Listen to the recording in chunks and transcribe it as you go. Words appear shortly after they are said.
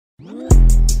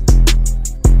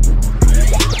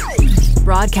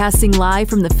Broadcasting live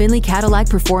from the Findlay Cadillac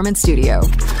Performance Studio.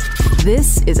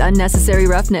 This is Unnecessary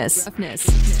Roughness.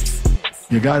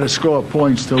 You got to score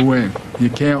points to win. You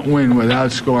can't win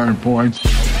without scoring points.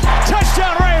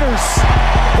 Touchdown Raiders!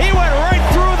 He went right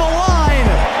through the line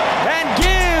and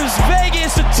gives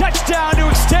Vegas a touchdown to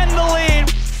extend the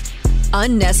lead.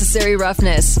 Unnecessary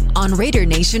Roughness on Raider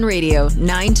Nation Radio,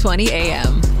 920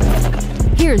 AM.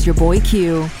 Here's your boy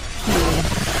Q.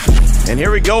 And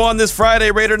here we go on this Friday,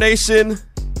 Raider Nation.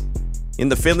 In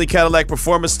the Findlay Cadillac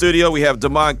Performance Studio, we have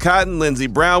Damon Cotton, Lindsey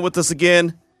Brown with us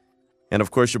again. And,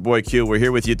 of course, your boy Q. We're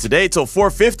here with you today till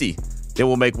 4:50. Then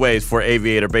we'll make waves for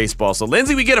Aviator Baseball. So,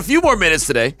 Lindsey, we get a few more minutes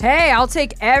today. Hey, I'll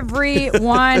take every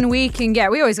one we can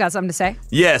get. We always got something to say.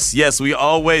 Yes, we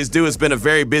always do. It's been a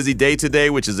very busy day today,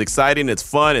 which is exciting. It's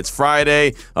fun. It's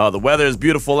Friday. The weather is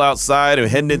beautiful outside. We're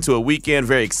heading into a weekend,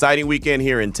 very exciting weekend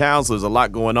here in town. So there's a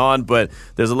lot going on. But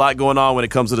there's a lot going on when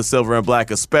it comes to the Silver and Black,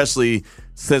 especially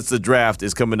since the draft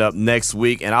is coming up next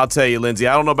week. And I'll tell you, Lindsey,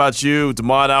 I don't know about you.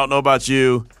 Damon, I don't know about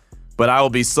you. But I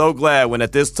will be so glad when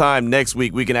at this time next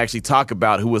week we can actually talk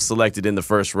about who was selected in the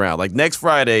first round. Like next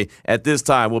Friday at this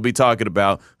time, we'll be talking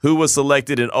about who was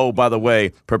selected and, oh, by the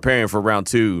way, preparing for round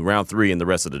 2, round 3, and the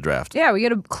rest of the draft. Yeah, we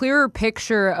get a clearer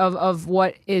picture of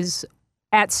what is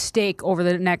at stake over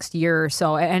the next year or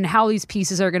so and how these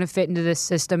pieces are going to fit into this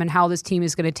system and how this team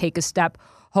is going to take a step,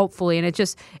 hopefully. And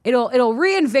it'll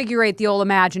reinvigorate the old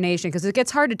imagination because it gets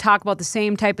hard to talk about the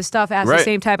same type of stuff, ask the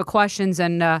same type of questions,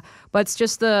 but it's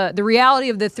just the reality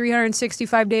of the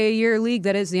 365-day-a-year league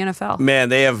that is the NFL. Man,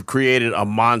 they have created a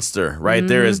monster, right? Mm-hmm.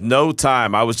 There is no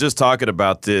time. I was just talking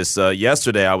about this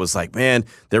yesterday. I was like, man,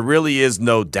 there really is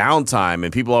no downtime.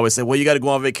 And people always say, well, you got to go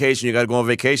on vacation.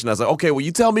 I was like, okay, well,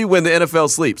 you tell me when the NFL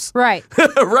sleeps. Right.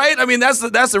 Right? I mean, that's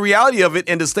the reality of it.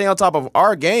 And to stay on top of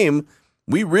our game,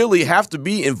 we really have to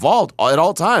be involved at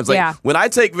all times. Like when I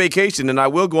take vacation, and I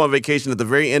will go on vacation at the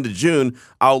very end of June,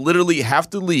 I'll literally have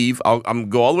to leave. I'm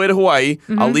go all the way to Hawaii.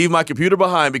 Mm-hmm. I'll leave my computer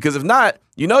behind because if not,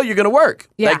 you're going to work.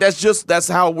 Yeah. Like that's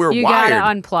how we're wired. You got to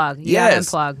unplug. You got to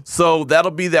unplug. So that'll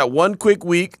be that one quick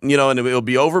week, and it'll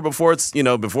be over before it's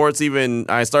even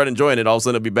I start enjoying it. All of a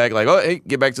sudden it'll be back like, oh, hey,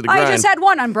 get back to the grind. I just had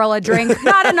one umbrella drink.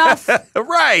 Not enough.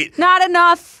 Right. Not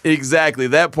enough. Exactly,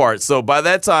 that part. So by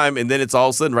that time, and then it's all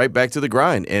of a sudden right back to the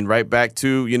grind and right back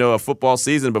to, a football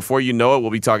season. Before you know it,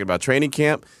 we'll be talking about training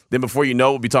camp. Then before you know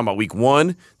it, we'll be talking about week 1.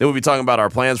 Then we'll be talking about our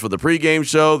plans for the pregame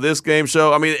show, this game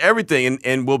show. I mean, everything.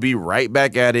 And we'll be right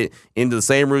back at it into the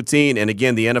same routine. And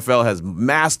again, the NFL has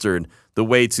mastered the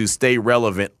way to stay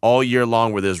relevant all year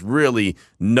long where there's really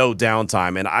no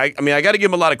downtime. And I got to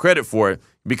give them a lot of credit for it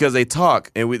because they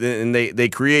talk and they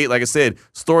create, like I said,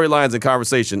 storylines and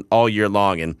conversation all year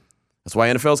long. And that's why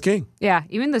NFL's king. Yeah,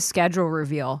 even the schedule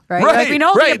reveal, right? Right, like we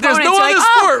know the opponents. There's no other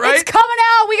sport, right? It's coming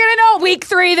out. We're going to know week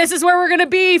 3. This is where we're going to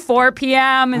be, 4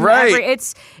 p.m. And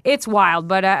it's wild,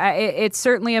 but it's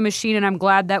certainly a machine, and I'm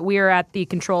glad that we are at the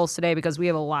controls today because we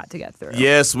have a lot to get through.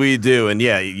 Yes, we do. And,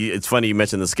 yeah, it's funny you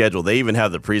mentioned the schedule. They even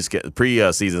have the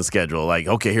preseason schedule. Like,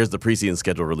 okay, here's the preseason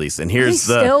schedule release, and here's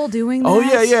the still doing that? Oh,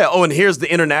 yeah. Oh, and here's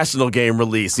the international game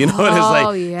release. And it's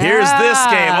like, here's this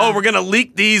game. Oh, we're going to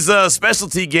leak these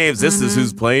specialty games. This is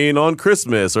who's playing on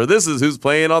Christmas, or this is who's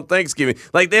playing on Thanksgiving.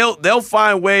 Like they'll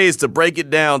find ways to break it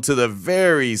down to the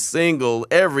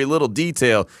every little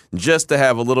detail just to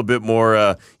have a little bit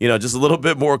more, just a little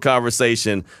bit more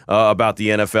conversation about the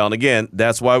NFL. And again,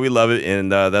 that's why we love it, and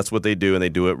that's what they do, and they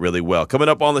do it really well. Coming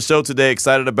up on the show today,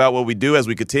 excited about what we do as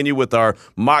we continue with our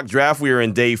mock draft. We are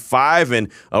in day 5,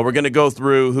 and we're going to go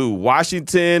through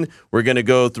Washington. We're going to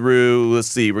go through,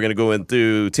 we're going to go in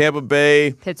through Tampa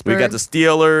Bay. Pittsburgh. We got the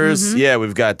Steelers. Mm-hmm. Yeah,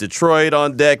 we've got Detroit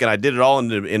on deck, and I did it all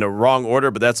in a wrong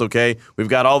order, but that's okay. We've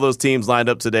got all those teams lined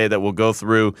up today that we'll go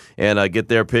through and get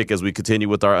their pick as we continue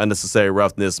with our Unnecessary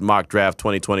Roughness mock draft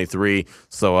 2023.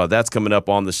 So that's coming up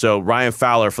on the show. Ryan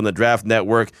Fowler from the Draft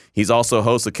Network. He's also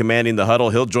host of Commanding the Huddle.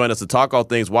 He'll join us to talk all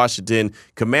things Washington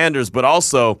Commanders, but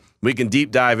also we can deep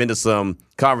dive into some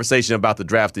conversation about the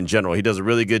draft in general. He does a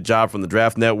really good job from the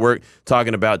Draft Network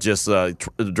talking about just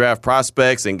draft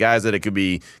prospects and guys that it could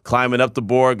be climbing up the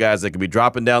board, guys that could be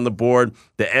dropping down the board,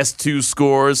 the S2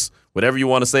 scores, whatever you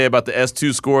want to say about the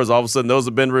S2 scores. All of a sudden, those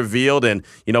have been revealed. And,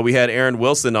 we had Aaron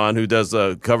Wilson on who does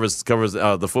covers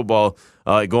the football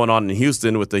going on in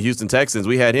Houston with the Houston Texans.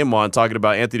 We had him on talking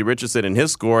about Anthony Richardson and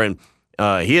his score. And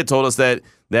he had told us that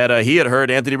he had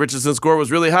heard Anthony Richardson's score was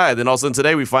really high. Then all of a sudden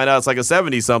today we find out it's like a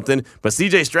 70-something. But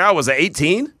C.J. Stroud was at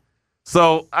 18?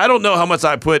 So I don't know how much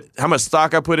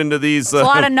stock I put into these. A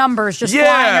lot of numbers just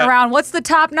flying around. What's the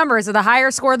top number? Is it the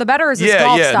higher score, the better? Or is it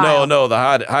golf style? No, the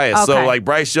highest. Okay. So like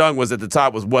Bryce Young was at the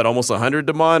top with what, almost 100,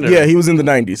 Damon? Yeah, he was in the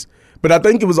 90s. But I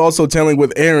think it was also telling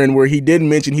with Aaron where he did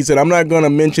mention, he said, I'm not going to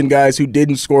mention guys who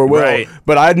didn't score well. Right.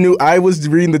 But I was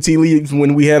reading the tea leaves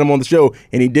when we had him on the show,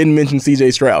 and he didn't mention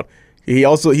C.J. Stroud. He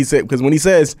said, because when he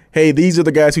says, hey, these are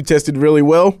the guys who tested really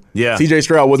well, C.J.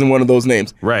 Stroud wasn't one of those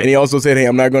names. Right. And he also said, hey,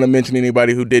 I'm not going to mention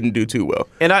anybody who didn't do too well.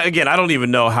 And I don't even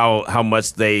know how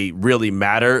much they really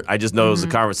matter. I just know it was a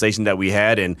conversation that we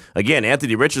had. And again,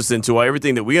 Anthony Richardson, to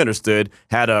everything that we understood,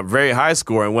 had a very high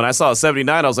score. And when I saw a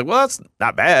 79, I was like, well, that's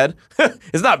not bad.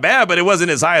 It's not bad, but it wasn't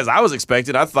as high as I was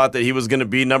expecting. I thought that he was going to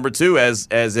be number 2 as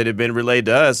it had been relayed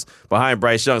to us behind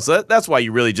Bryce Young. So that's why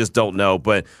you really just don't know.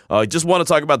 But just want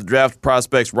to talk about the draft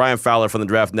prospects. Ryan Fowler from the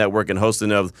Draft Network and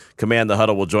hosting of Command the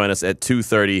Huddle will join us at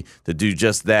 2:30 to do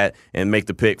just that and make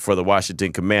the pick for the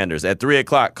Washington Commanders. At 3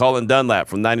 o'clock, Colin Dunlap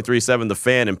from 93.7 The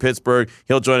Fan in Pittsburgh.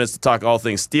 He'll join us to talk all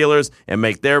things Steelers and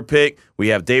make their pick. We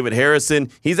have David Harrison.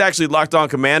 He's actually Locked On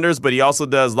Commanders, but he also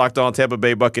does Locked On Tampa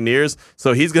Bay Buccaneers.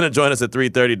 So he's going to join us at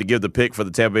 3:30 to give the pick for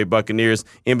the Tampa Bay Buccaneers.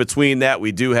 In between that,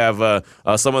 we do have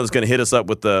someone that's going to hit us up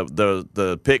with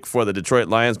the pick for the Detroit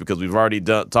Lions because we've already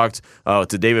talked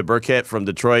to David Burkett from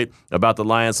Detroit about the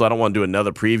Lions, so I don't want to do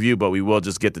another preview, but we will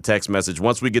just get the text message.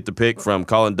 Once we get the pick from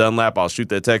Colin Dunlap, I'll shoot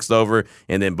that text over,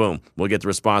 and then boom, we'll get the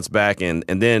response back, and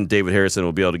then David Harrison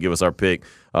will be able to give us our pick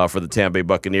for the Tampa Bay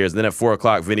Buccaneers. And then at 4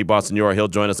 o'clock, Vinny Bonsignore, he'll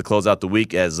join us to close out the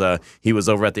week as he was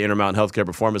over at the Intermountain Healthcare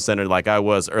Performance Center like I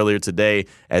was earlier today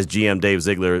as GM Dave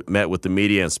Ziegler met with the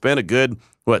media and spent a good,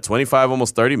 25,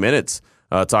 almost 30 minutes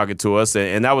talking to us,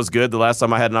 and that was good. The last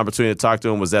time I had an opportunity to talk to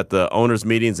him was at the owners'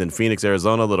 meetings in Phoenix,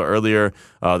 Arizona, a little earlier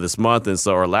this month,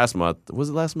 or last month. Was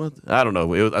it last month? I don't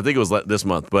know. I think it was this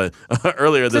month, but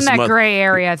earlier this month. In that gray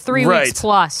area, 3 weeks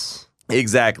plus.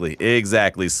 Exactly.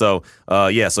 So,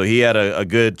 so he had a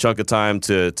good chunk of time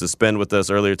to spend with us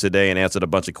earlier today and answered a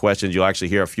bunch of questions. You'll actually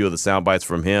hear a few of the sound bites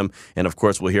from him, and of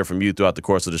course, we'll hear from you throughout the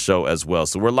course of the show as well.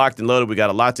 So we're locked and loaded. We got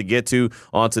a lot to get to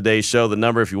on today's show. The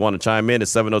number, if you want to chime in, is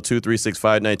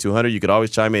 702-365-9200. You could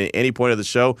always chime in at any point of the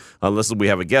show, unless we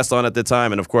have a guest on at the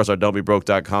time. And of course, our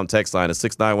don'tbebroke.com text line is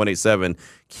 69187,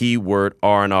 keyword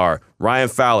R&R. Ryan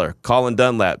Fowler, Colin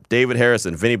Dunlap, David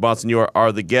Harrison, Vinny Bonsignore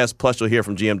are the guests. Plus, you'll hear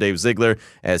from GM Dave Ziegler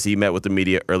as he met with the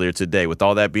media earlier today. With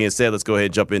all that being said, let's go ahead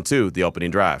and jump into the opening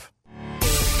drive.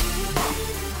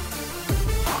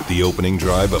 The opening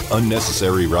drive of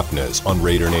Unnecessary Roughness on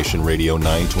Raider Nation Radio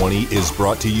 920 is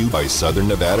brought to you by Southern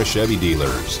Nevada Chevy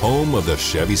Dealers, home of the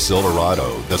Chevy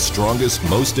Silverado, the strongest,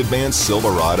 most advanced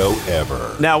Silverado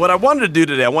ever. Now, what I wanted to do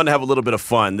today, I wanted to have a little bit of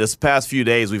fun. This past few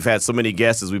days, we've had so many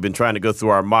guests as we've been trying to go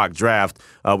through our mock draft.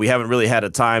 We haven't really had a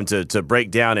time to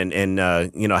break down and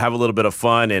have a little bit of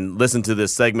fun and listen to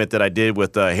this segment that I did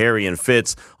with Harry and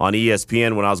Fitz on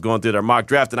ESPN when I was going through their mock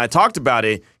draft. And I talked about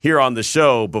it here on the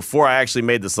show before I actually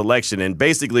made the selection. And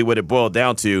basically what it boiled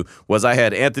down to was I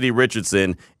had Anthony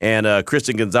Richardson and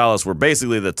Christian Gonzalez were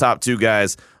basically the top 2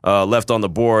 guys left on the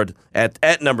board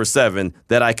at number 7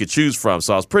 that I could choose from.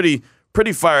 So I was pretty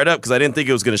fired up because I didn't think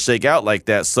it was going to shake out like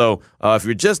that. So if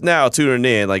you're just now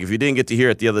tuning in, like if you didn't get to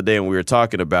hear it the other day when we were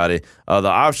talking about it, the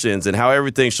options and how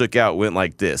everything shook out went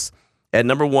like this. At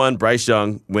number 1, Bryce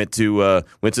Young went to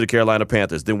the Carolina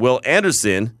Panthers. Then Will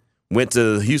Anderson went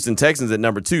to the Houston Texans at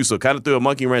number 2, so kind of threw a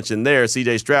monkey wrench in there.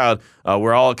 C.J. Stroud,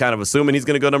 we're all kind of assuming he's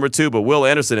going to go number 2, but Will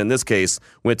Anderson in this case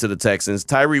went to the Texans.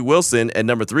 Tyree Wilson at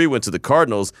number 3 went to the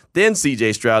Cardinals. Then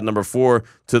C.J. Stroud, number 4,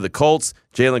 to the Colts.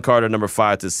 Jalen Carter, number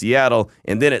 5, to Seattle.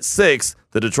 And then at 6,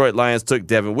 the Detroit Lions took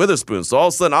Devin Witherspoon. So all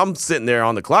of a sudden, I'm sitting there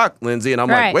on the clock, Lindsay, and I'm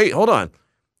like, wait, hold on.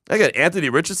 I got Anthony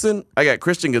Richardson. I got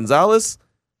Christian Gonzalez.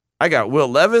 I got Will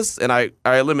Levis, and I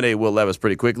eliminated Will Levis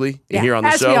pretty quickly here on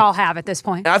the show. As we all have at this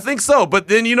point. I think so, but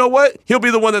then you know what? He'll be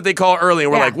the one that they call early,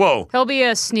 and we're like, whoa. He'll be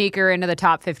a sneaker into the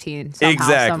top 15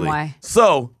 somehow, some way.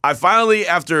 So I finally,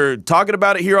 after talking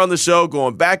about it here on the show,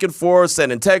 going back and forth,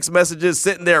 sending text messages,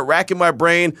 sitting there racking my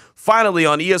brain, finally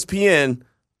on ESPN,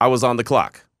 I was on the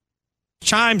clock.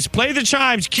 Chimes, play the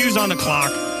chimes. Q's on the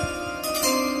clock.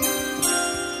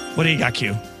 What do you got,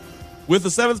 Q? With the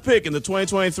 7th pick in the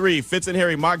 2023 Fitz and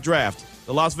Harry mock draft,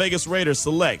 the Las Vegas Raiders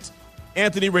select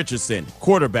Anthony Richardson,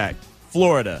 quarterback,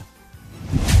 Florida.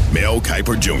 Mel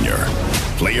Kiper Jr.,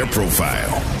 player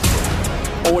profile.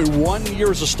 Only 1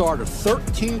 year as a starter.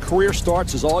 13 career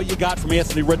starts is all you got from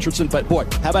Anthony Richardson. But, boy,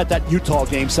 how about that Utah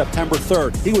game September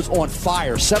 3rd? He was on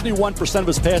fire. 71% of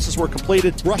his passes were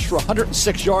completed. Rushed for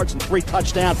 106 yards and 3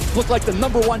 touchdowns. Looked like the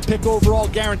 #1 pick overall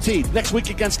guaranteed. Next week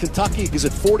against Kentucky, he's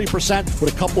at 40%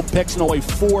 with a couple picks and only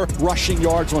 4 rushing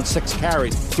yards on 6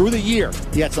 carries. Through the year,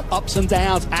 he had some ups and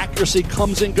downs. Accuracy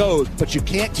comes and goes. But you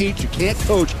can't teach, you can't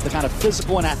coach the kind of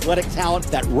physical and athletic talent,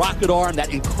 that rocket arm, that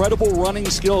incredible running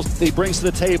skills that he brings to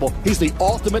the table. He's the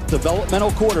ultimate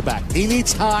developmental quarterback. He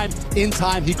needs time. In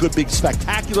time, he could be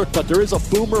spectacular, but there is a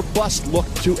boomer bust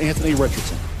look to Anthony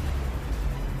Richardson.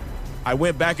 I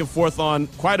went back and forth on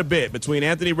quite a bit between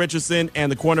Anthony Richardson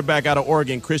and the cornerback out of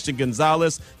Oregon, Christian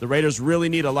Gonzalez. The Raiders really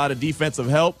need a lot of defensive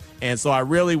help, and so I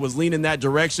really was leaning that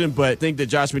direction, but I think that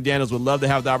Josh McDaniels would love to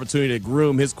have the opportunity to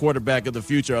groom his quarterback of the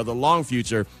future, or the long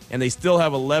future, and they still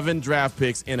have 11 draft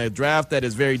picks in a draft that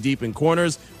is very deep in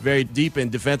corners, very deep in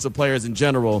defensive players in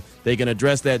general. They can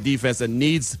address that defense that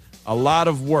needs a lot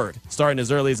of work, starting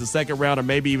as early as the second round or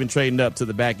maybe even trading up to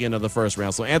the back end of the first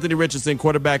round. So Anthony Richardson,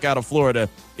 quarterback out of Florida,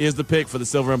 is the pick for the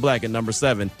Silver and Black at number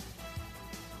 7.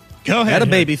 Go ahead. That a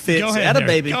baby Fitz. Go ahead, That a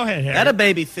Harry. baby. Go ahead, Harry. That a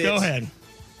baby Fitz. Go ahead.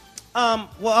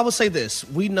 Well, I will say this.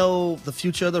 We know the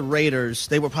future of the Raiders.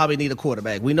 They will probably need a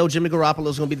quarterback. We know Jimmy Garoppolo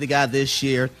is going to be the guy this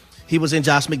year. He was in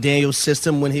Josh McDaniels'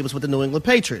 system when he was with the New England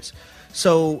Patriots.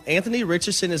 So Anthony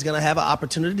Richardson is going to have an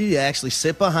opportunity to actually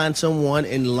sit behind someone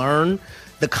and learn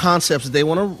the concepts that they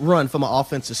want to run from an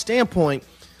offensive standpoint.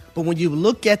 But when you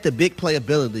look at the big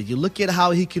playability, you look at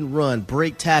how he can run,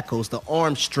 break tackles, the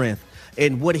arm strength,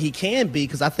 and what he can be,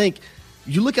 because I think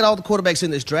you look at all the quarterbacks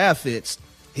in this draft, Fitz,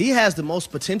 he has the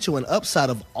most potential and upside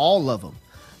of all of them.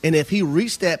 And if he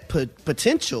reached that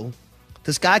potential,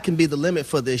 the sky can be the limit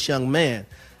for this young man.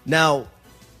 Now,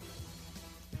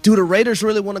 do the Raiders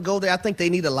really want to go there? I think they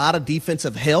need a lot of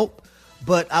defensive help.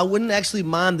 But I wouldn't actually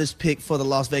mind this pick for the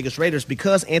Las Vegas Raiders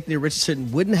because Anthony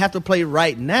Richardson wouldn't have to play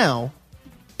right now,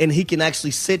 and he can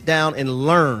actually sit down and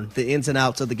learn the ins and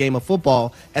outs of the game of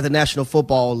football at the National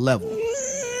Football level.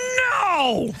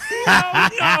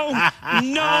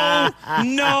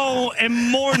 No, and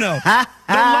more no.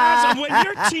 When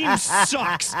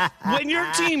your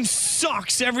team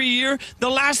sucks every year, the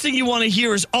last thing you want to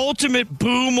hear is ultimate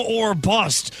boom or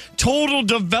bust, total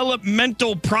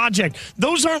developmental project.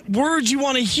 Those aren't words you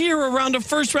want to hear around a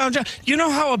first-round draft. You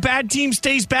know how a bad team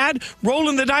stays bad?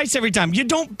 Rolling the dice every time. You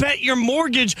don't bet your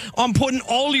mortgage on putting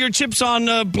all your chips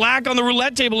on black on the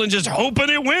roulette table and just hoping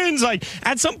it wins. Like,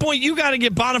 at some point, you got to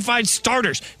get bona fide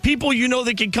starters, people you know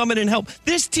that can come in and help.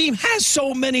 This team has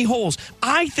so many holes.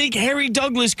 I think Harry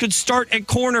Douglas could start at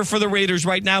corner for the Raiders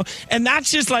right now, and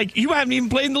that's just like, you haven't even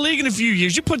played in the league in a few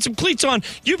years. You put some cleats on,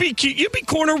 you be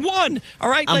corner 1, all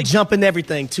right? I'm jumping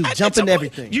everything, too. Jumping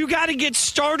everything. You got to get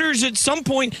starters at some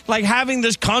point. Like, having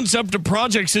this concept of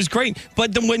projects is great,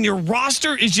 but then when your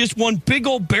roster is just one big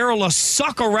old barrel of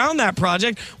suck around that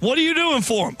project, what are you doing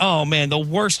for them? Oh, man, the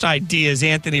worst idea is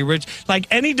Anthony Rich. Like,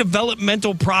 any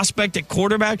developmental prospect at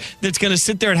quarterback that's going to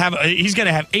sit there and he's going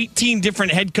to have 18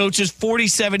 different head coaches,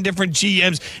 47 different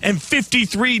GMs, and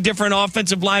 53 different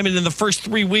offensive linemen in the first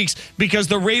 3 weeks because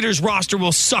the Raiders roster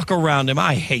will suck around him.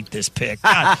 I hate this pick.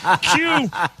 God, Q,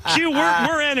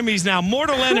 we're enemies now.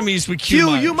 Mortal enemies with Q.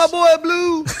 Q, you my boy,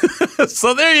 Blue.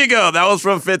 So there you go. That was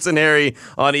from Fitz and Harry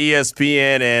on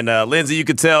ESPN. And Lindsay, you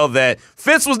could tell that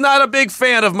Fitz was not a big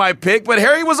fan of my pick, but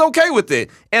Harry was okay with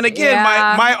it. And again,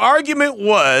 my argument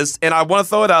was, and I want to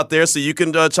throw it out there so you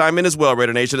can chime in as well,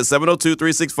 Raider Nation, at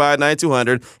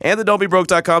 702-365-9200 and the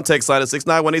don'tbebroke.com text line at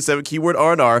 69187, keyword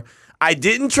R&R. I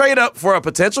didn't trade up for a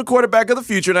potential quarterback of the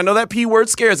future, and I know that P word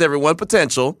scares everyone,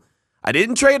 potential. I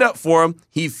didn't trade up for him.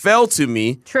 He fell to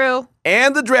me. True.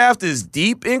 And the draft is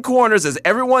deep in corners, as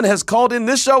everyone has called in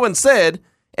this show and said,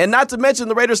 and not to mention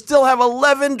the Raiders still have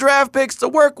 11 draft picks to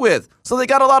work with, so they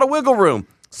got a lot of wiggle room.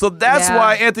 So that's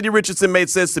why Anthony Richardson made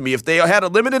sense to me. If they had a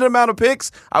limited amount of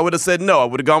picks, I would have said no. I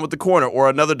would have gone with the corner or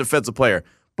another defensive player.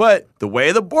 But the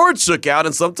way the board shook out,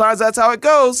 and sometimes that's how it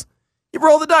goes, you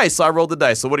roll the dice. So I rolled the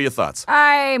dice. So what are your thoughts?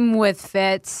 I'm with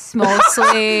Fitz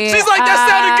mostly. She's like, that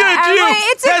sounded good, Q. Like,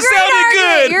 it's that sounded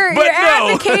good. You're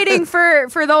advocating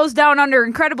for those down under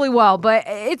incredibly well. But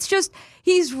it's just,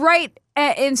 he's right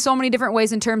in so many different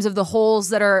ways in terms of the holes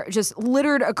that are just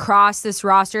littered across this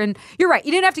roster. And you're right.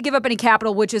 You didn't have to give up any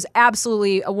capital, which is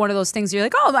absolutely one of those things you're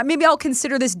like, oh, maybe I'll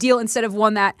consider this deal instead of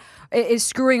one that is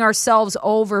screwing ourselves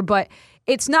over. But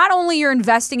it's not only you're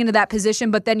investing into that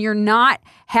position, but then you're not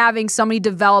having somebody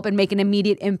develop and make an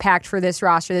immediate impact for this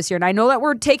roster this year. And I know that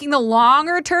we're taking the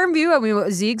longer term view. I mean,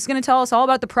 Zeke's going to tell us all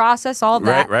about the process, all of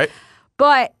that. Right.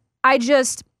 But I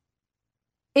just,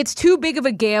 it's too big of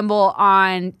a gamble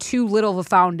on too little of a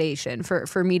foundation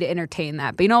for me to entertain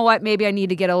that. But you know what? Maybe I need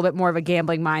to get a little bit more of a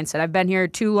gambling mindset. I've been here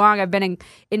too long. I've been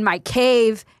in my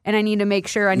cave, and I need to make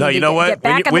sure get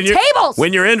back on the tables.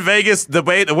 When you're in Vegas, the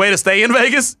way to stay in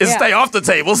Vegas is stay off the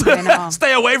tables.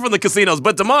 Stay away from the casinos.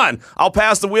 But Damon, I'll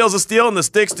pass the wheels of steel and the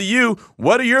sticks to you.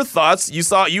 What are your thoughts?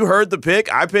 You heard the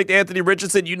pick. I picked Anthony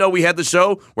Richardson. You know we had the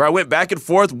show where I went back and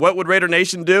forth. What would Raider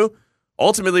Nation do?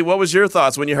 Ultimately, what was your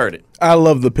thoughts when you heard it? I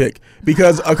love the pick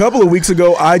because a couple of weeks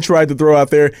ago, I tried to throw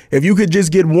out there, if you could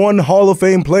just get one Hall of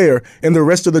Fame player and the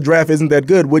rest of the draft isn't that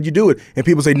good, would you do it? And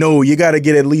people say, no, you got to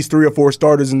get at least 3 or 4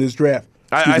 starters in this draft.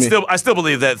 I still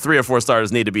believe that 3 or 4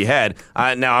 starters need to be had.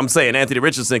 Now, I'm saying Anthony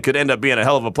Richardson could end up being a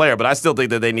hell of a player, but I still think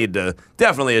that they need to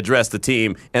definitely address the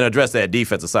team and address that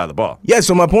defensive side of the ball. Yeah,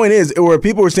 so my point is, where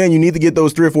people were saying you need to get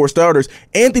those 3 or 4 starters,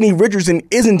 Anthony Richardson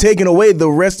isn't taking away the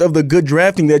rest of the good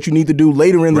drafting that you need to do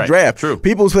later in the draft. True.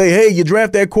 People say, hey, you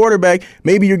draft that quarterback,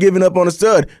 maybe you're giving up on a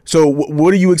stud. So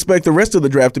what do you expect the rest of the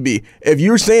draft to be? If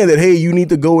you're saying that, hey, you need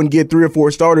to go and get 3 or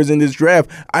 4 starters in this draft,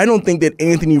 I don't think that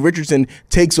Anthony Richardson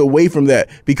takes away from that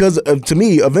because to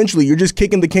me, eventually, you're just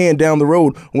kicking the can down the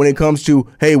road when it comes to,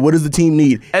 hey, what does the team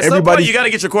need? At some point, you got to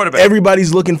get your quarterback.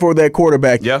 Everybody's looking for that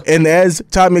quarterback. Yeah. And as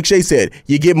Todd McShay said,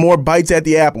 you get more bites at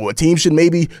the apple. A team should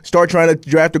maybe start trying to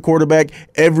draft a quarterback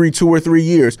every 2 or 3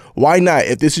 years. Why not?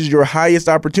 If this is your highest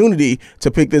opportunity to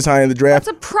pick this high in the draft.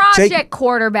 That's a project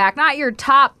quarterback, not your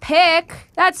top pick.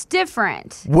 That's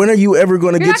different. When are you ever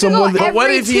going to get someone that?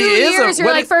 What if he is?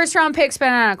 You're like first-round pick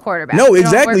spending on a quarterback. No,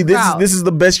 exactly. This is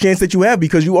the best chance that you have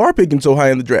because you are picking so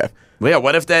high in the draft. Well, yeah,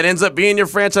 what if that ends up being your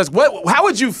franchise? How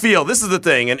would you feel? This is the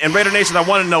thing, and Raider Nation, I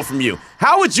want to know from you.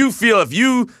 How would you feel if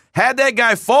you had that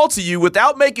guy fall to you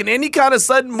without making any kind of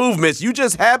sudden movements? You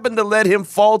just happened to let him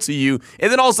fall to you,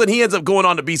 and then all of a sudden he ends up going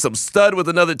on to be some stud with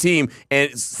another team,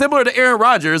 and similar to Aaron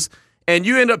Rodgers, and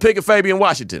you end up picking Fabian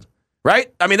Washington.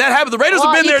 Right? I mean, that happened. The Raiders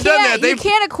have been there, done that. You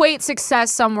can't equate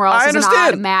success somewhere else as an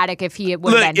automatic if he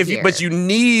would have been here. But you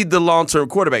need the long-term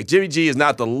quarterback. Jimmy G is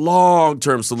not the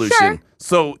long-term solution. Sure.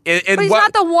 So, but he's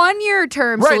not the 1-year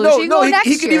term solution. No,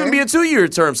 he could even be a 2-year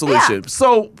term solution. Yeah.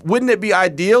 So wouldn't it be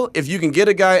ideal if you can get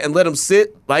a guy and let him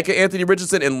sit like an Anthony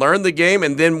Richardson and learn the game,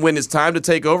 and then when it's time to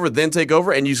take over,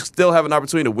 and you still have an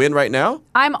opportunity to win right now?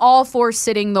 I'm all for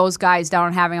sitting those guys down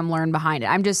and having them learn behind it.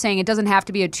 I'm just saying it doesn't have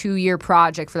to be a 2-year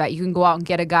project for that. You can go out and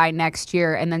get a guy next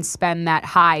year and then spend that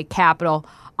high capital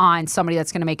on somebody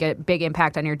that's going to make a big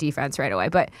impact on your defense right away.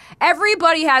 But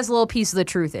everybody has a little piece of the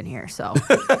truth in here. So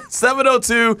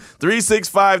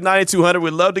 702-365-9200.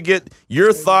 We'd love to get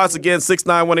your thoughts. Again,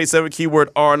 69187 keyword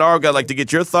R&R. I'd like to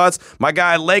get your thoughts. My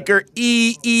guy Laker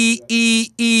E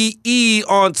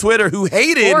on Twitter, who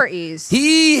hated 4 E's.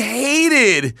 He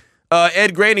hated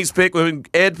Ed Graney's pick when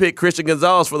Ed picked Christian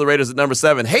Gonzalez for the Raiders at number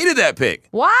 7. Hated that pick.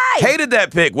 Why? Hated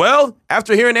that pick. Well,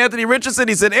 after hearing Anthony Richardson,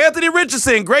 he said, Anthony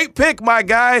Richardson, great pick, my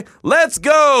guy. Let's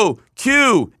go.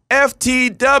 Q.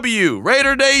 FTW.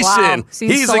 Raider Nation. Wow.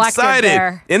 He's excited.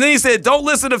 There. And then he said, don't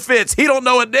listen to Fitz. He don't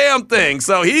know a damn thing.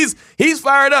 So he's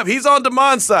fired up. He's on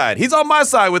Damon's side. He's on my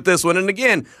side with this one. And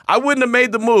again, I wouldn't have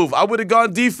made the move. I would have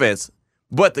gone defense.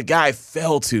 But the guy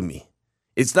fell to me.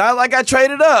 It's not like I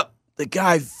traded up. The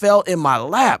guy fell in my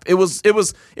lap. It was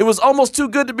almost too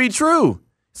good to be true.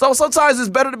 So sometimes it's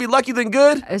better to be lucky than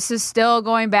good. This is still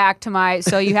going back to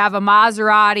so you have a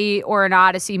Maserati or an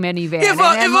Odyssey minivan. If a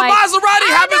Maserati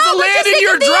happens to land in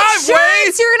your driveway,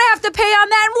 you're going to have to pay on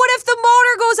that. And what if the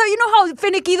motor goes out? You know how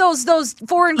finicky those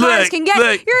foreign cars can get? You're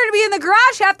going to be in the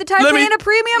garage half the time paying a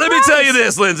premium price. Let me tell you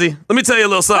this, Lindsay. Let me tell you a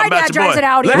little something about your boy.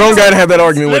 Wrong guy to have that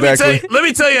argument with, actually. Let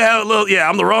me tell you how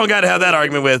I'm the wrong guy to have that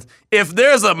argument with. If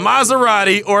there's a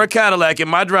Maserati or a Cadillac in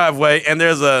my driveway and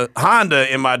there's a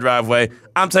Honda in my driveway,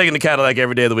 I'm taking the Cadillac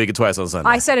every day of the week and twice on Sunday.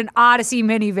 I said an Odyssey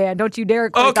minivan. Don't you dare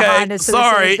equate the Honda to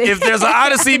sorry. If there's an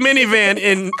Odyssey minivan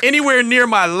in anywhere near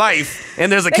my life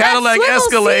and there's a Cadillac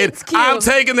Escalade, I'm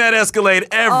taking that Escalade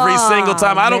every single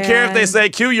time. I don't care if they say,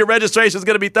 Q, your registration is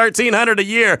going to be $1,300 a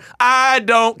year. I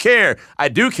don't care. I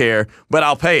do care, but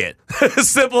I'll pay it.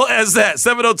 Simple as that.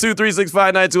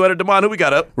 702-365-9200. Damon, who we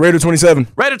got up? Raider 27.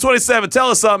 Raider 27. Tell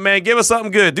us something, man. Give us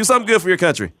something good. Do something good for your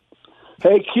country.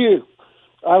 Hey, Q.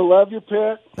 I love your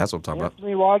pick. That's what I'm talking about.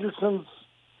 Anthony Rogerson's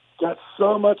got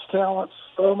so much talent,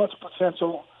 so much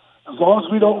potential. As long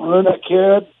as we don't ruin that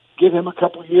kid, give him a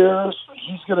couple years,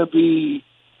 he's going to be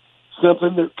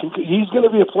something he's going to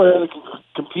be a player that can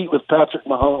compete with Patrick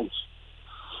Mahomes.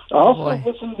 I also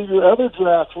listened to your other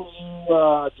draft when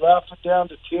you drafted down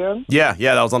to 10. Yeah,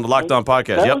 that was on the Locked On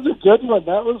podcast. That was a good one.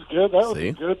 That was good. That was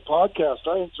a good podcast.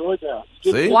 I enjoyed that.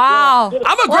 See? Wow.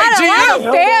 I'm a great GM. A lot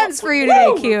of fans for you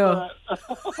today, Q.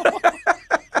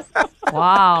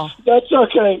 Wow. That's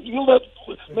okay.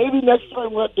 Maybe next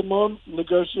time let Damone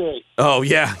negotiate. Oh,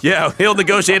 yeah. He'll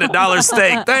negotiate $1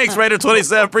 stake. Thanks,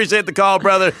 Raider27. Appreciate the call,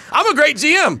 brother. I'm a great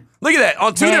GM. Look at that.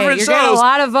 On two different you're shows. getting a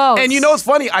lot of votes. And you know what's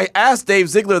funny? I asked Dave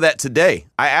Ziegler that today.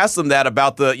 I asked him that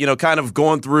about the, kind of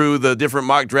going through the different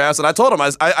mock drafts. And I told him,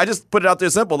 I just put it out there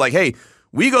simple. Like, hey,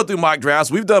 we go through mock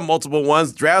drafts. We've done multiple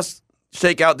ones. Drafts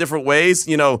shake out different ways.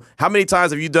 How many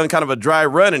times have you done kind of a dry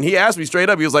run? And he asked me straight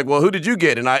up. He was like, well, who did you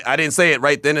get? And I didn't say it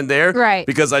right then and there. Right.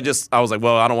 Because I was like,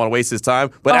 well, I don't want to waste his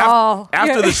time. But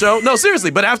after the show, no,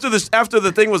 seriously. But after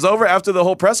the thing was over, after the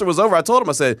whole presser was over, I told him,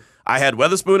 I said, I had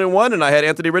Weatherspoon in one and I had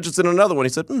Anthony Richardson in another one. He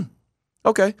said,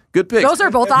 okay, good picks. Those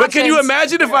are both options. But can you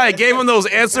imagine if I gave him those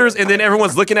answers and then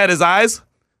everyone's looking at his eyes?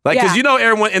 Like, because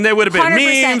everyone, and there would have been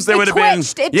 100%. memes, there would have been.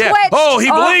 It twitched. Oh, he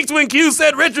blinked when Q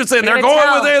said Richardson. They're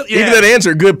going with it. Yeah. Even that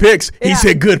answer, good picks. He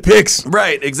said good picks.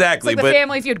 Right, exactly. It's like the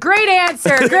Family Feud. Great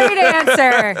answer. Great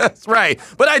answer. That's right.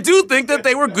 But I do think that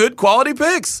they were good quality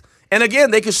picks. And again,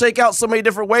 they could shake out so many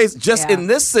different ways. Just in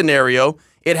this scenario,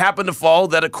 it happened to fall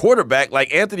that a quarterback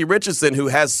like Anthony Richardson, who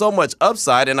has so much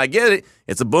upside, and I get it,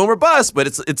 it's a boom or bust, but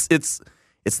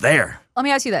it's there. Let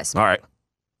me ask you this. All right.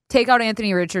 Take out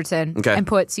Anthony Richardson Okay. and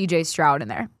put C.J. Stroud in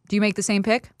there. Do you make the same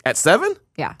pick? At 7?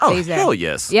 Yeah. Oh, stays there. hell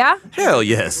yes. Yeah? Hell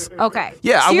yes. Okay.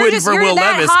 Yeah, so I wouldn't for you're Will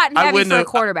that Levis. hot and I heavy wouldn't for a have-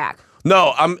 quarterback.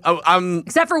 No, I'm.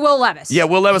 Except for Will Levis. Yeah,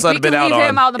 Will Levis I'd have been out leave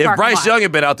him out in on. the If parking Bryce lot. Young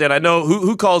had been out there, and I know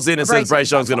who calls in and says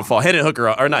Bryce Young's going to fall. Hendon Hooker,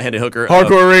 or not Hendon Hooker.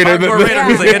 Hardcore Raider. Hardcore Raider,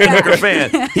 who's a Hendon Hooker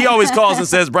fan. He always calls and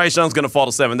says Bryce Young's going to fall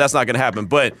to 7. That's not going to happen.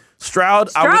 But Stroud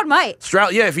might.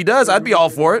 Stroud, yeah, if he does, I'd be all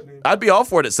for it. I'd be all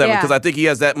for it at 7 Yeah. because I think he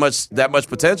has that much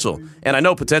potential. And I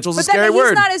know potential's a scary he's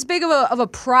word. not as big of a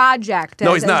project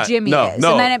No, as, he's not. as Jimmy No, is.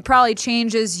 no. And then it probably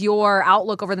changes your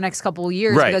outlook over the next couple of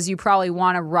years Right. because you probably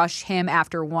want to rush him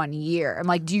after 1 year. I'm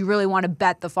like, do you really want to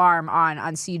bet the farm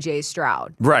on C.J.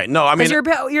 Stroud? Right. No, I mean,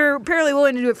 Because you're apparently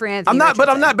willing to do it for Anthony. I'm not, but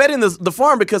I'm Richardson. not betting the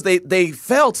farm because they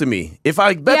fell to me. If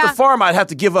I bet the farm, I'd have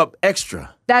to give up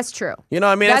extra. That's true. You know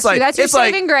what I mean? That's it's like true. That's your it's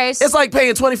like saving grace. It's like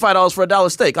paying $25 for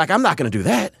 $1 steak. Like I'm not going to do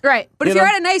that. Right. But if You you're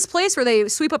know? at a nice place where they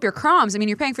sweep up your crumbs, I mean,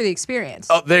 you're paying for the experience.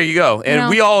 Oh, there you go. And know,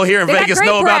 we all here in they got Vegas great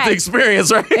know about bread. the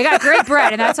experience, right? They got great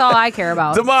bread, and that's all I care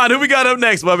about. Damon, who we got up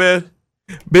next, my man?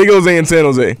 Big Jose in San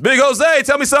Jose. Big Jose,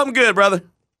 tell me something good, brother.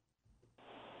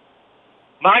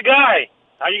 My guy,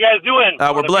 how you guys doing? We're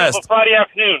On a blessed. beautiful Friday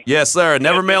afternoon. Yes, sir.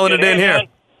 Never mailing it in here. Man.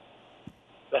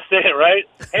 That's it, right?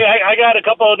 Hey, I got a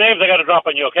couple of names I got to drop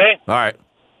on you, okay? All right.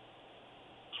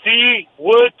 C.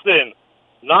 Woodson,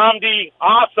 Nnamdi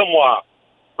Asamoah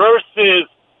versus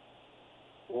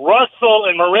Russell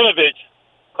and Marinovich.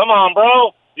 Come on,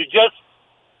 bro. You're just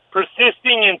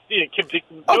persisting and doing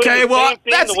Okay, the well, same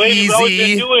thing that's the way you've always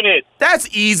easy. been doing it. That's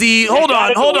easy. You Hold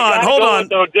gotta on.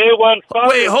 go with day one starters,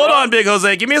 Wait, hold bro. on, Big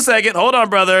Jose. Give me a second. Hold on,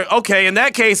 brother. Okay, in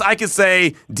that case, I could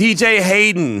say DJ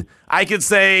Hayden. I could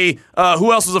say,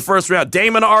 who else was the first round?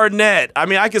 Damon Arnett. I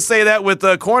mean, I could say that with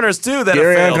the corners, too. That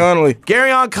Garyon have failed. Conley.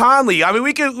 Garyon Conley. I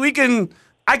mean,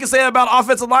 I could say that about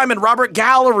offensive lineman Robert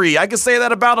Gallery. I could say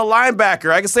that about a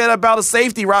linebacker. I could say that about a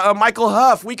safety, Michael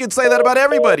Huff. We could say that about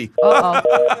everybody.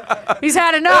 Uh-oh. He's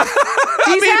had enough.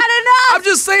 He's had enough. I'm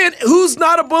just saying, who's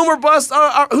not a boomer bust?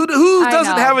 Who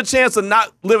doesn't know. have a chance of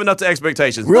not living up to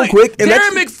expectations? Real quick, and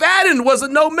Darren McFadden was a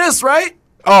no miss, right?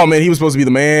 Oh man, he was supposed to be the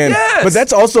man. Yes. But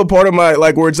that's also part of my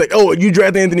where it's like, oh, you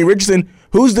draft Anthony Richardson.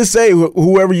 Who's to say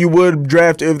whoever you would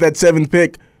draft if that 7th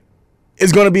pick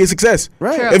is going to be a success?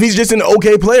 Right. True. If he's just an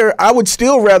okay player, I would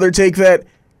still rather take that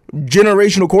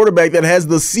generational quarterback that has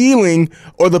the ceiling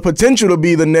or the potential to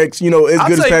be the next, as I'll good as tell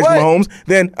you Patrick what. Mahomes.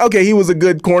 Then okay, he was a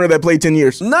good corner that played 10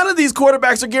 years. None of these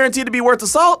quarterbacks are guaranteed to be worth the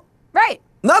salt. Right.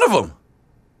 None of them.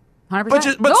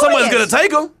 100%. But someone's going to take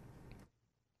them.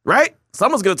 Right?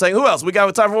 Someone's going to take them. Who else? We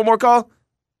got time for one more call?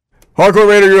 Hardcore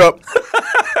Raider, you're up.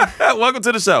 Welcome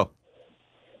to the show.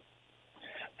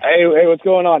 Hey, what's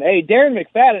going on? Hey, Darren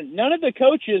McFadden, none of the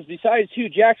coaches besides Hugh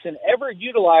Jackson ever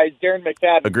utilized Darren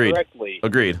McFadden correctly.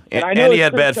 Agreed. And I And know he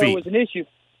had bad crypto feet. was an issue.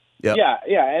 Yep. Yeah,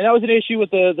 and that was an issue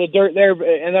with the dirt there,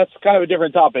 and that's kind of a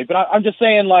different topic. But I'm just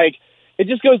saying, it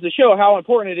just goes to show how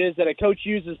important it is that a coach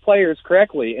uses players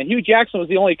correctly. And Hugh Jackson was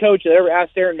the only coach that ever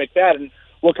asked Darren McFadden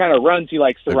what kind of runs he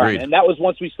likes to run. And that was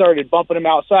once we started bumping him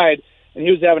outside, and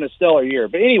he was having a stellar year.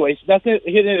 But anyways, that's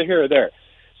neither here or there.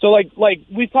 So, like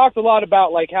we've talked a lot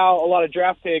about, how a lot of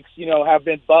draft picks, have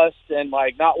been bust and,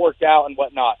 not worked out and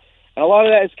whatnot. And a lot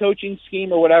of that is coaching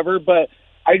scheme or whatever. But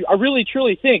I really,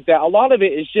 truly think that a lot of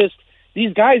it is just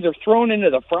these guys are thrown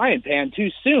into the frying pan too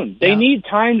soon. They need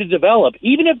time to develop,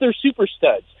 even if they're super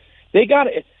studs. They got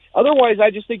it. Otherwise,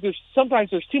 I just think sometimes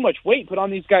there's too much weight put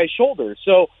on these guys' shoulders.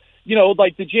 So,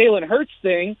 like the Jalen Hurts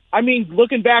thing. I mean,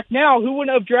 looking back now, who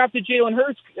wouldn't have drafted Jalen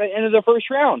Hurts into the first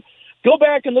round? Go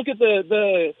back and look at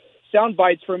the sound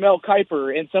bites from Mel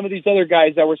Kiper and some of these other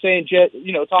guys that were saying,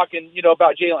 talking,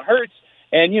 about Jalen Hurts.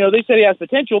 And, they said he has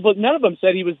potential, but none of them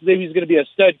said he was going to be a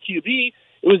stud QB.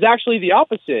 It was actually the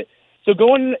opposite. So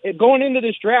going into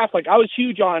this draft, like I was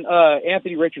huge on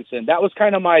Anthony Richardson. That was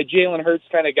kind of my Jalen Hurts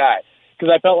kind of guy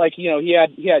because I felt like, he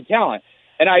had talent.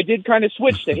 And I did kind of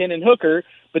switch to Hendon Hooker,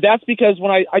 but that's because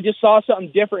when I just saw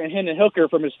something different in Hendon Hooker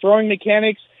from his throwing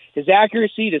mechanics, his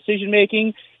accuracy,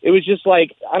 decision-making, it was just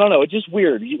like, I don't know, it's just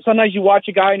weird. Sometimes you watch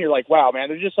a guy and you're like, wow, man,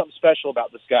 there's just something special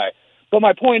about this guy. But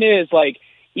my point is, like,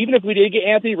 even if we did get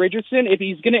Anthony Richardson, if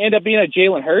he's going to end up being a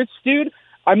Jalen Hurts, dude,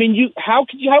 I mean, how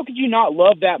could you not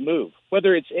love that move?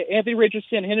 Whether it's Anthony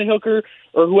Richardson, Hendon Hooker,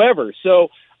 or whoever. So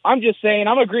I'm just saying,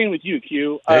 I'm agreeing with you,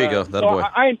 Q. There you go, that boy.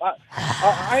 I'm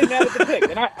mad at the pick,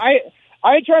 and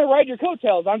I ain't trying to ride your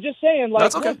coattails. I'm just saying,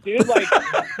 like, okay. Look, dude, like,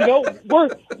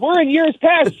 we're in years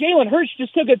past. Jalen Hurts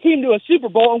just took a team to a Super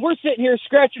Bowl, and we're sitting here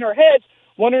scratching our heads,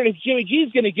 wondering if Jimmy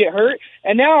G's going to get hurt.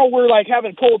 And now we're like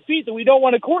having cold feet that we don't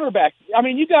want a quarterback. I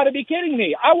mean, you got to be kidding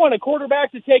me. I want a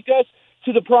quarterback to take us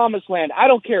to the promised land. I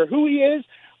don't care who he is.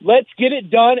 Let's get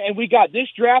it done, and we got this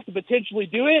draft to potentially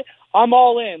do it. I'm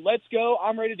all in. Let's go.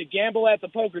 I'm ready to gamble at the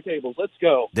poker tables. Let's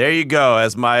go. There you go.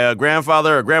 As my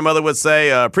grandfather or grandmother would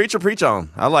say, preach or preach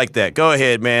on. I like that. Go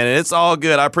ahead, man. And it's all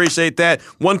good. I appreciate that.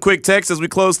 One quick text as we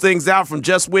close things out from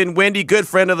Just Win Wendy, good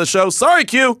friend of the show. Sorry,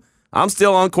 Q. I'm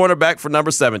still on cornerback for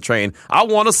number 7 train. I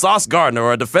want a Sauce Gardner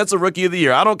or a defensive rookie of the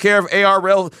year. I don't care if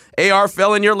AR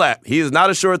fell in your lap. He is not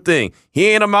a sure thing. He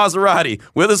ain't a Maserati.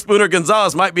 Witherspoon or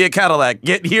Gonzalez might be a Cadillac.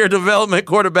 Get your development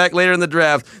quarterback later in the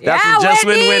draft. That's from Just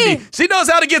Win Wendy. She knows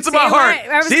how to get to my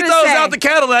heart. She throws out the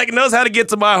Cadillac and knows how to get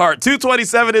to my heart.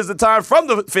 2:27 is the time from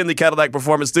the Finley Cadillac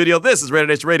Performance Studio. This is Raider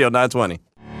Nation Radio 920.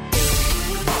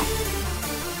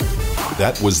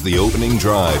 That was the opening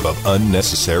drive of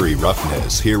Unnecessary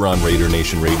Roughness here on Raider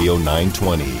Nation Radio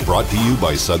 920. Brought to you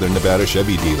by Southern Nevada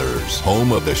Chevy Dealers,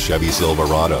 home of the Chevy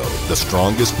Silverado, the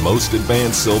strongest, most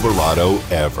advanced Silverado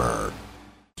ever.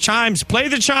 Chimes. Play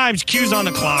the chimes. Q's on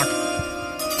the clock.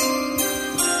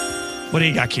 What do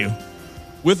you got, Q?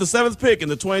 With the 7th pick in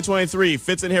the 2023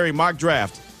 Fitz and Harry mock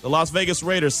draft, the Las Vegas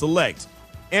Raiders select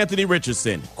Anthony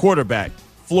Richardson, quarterback,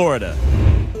 Florida.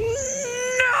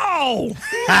 No,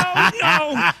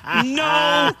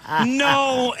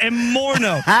 and more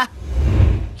no.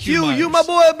 Q, you my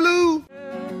boy, Blue.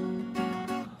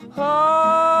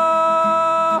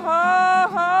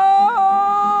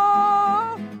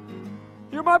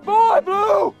 You're my boy,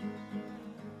 Blue.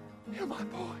 You're my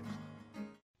boy.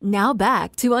 Now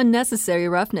back to Unnecessary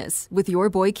Roughness with your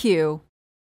boy Q.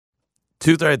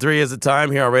 2:33 is the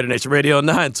time here on Raider Nation Radio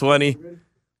 920.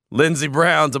 Lindsey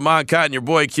Brown, Damon Cotton, your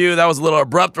boy Q. That was a little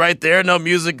abrupt right there. No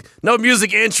music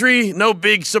entry, no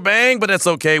big shebang, but that's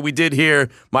okay. We did hear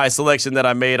my selection that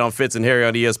I made on Fitz and Harry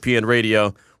on ESPN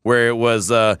Radio, where it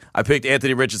was I picked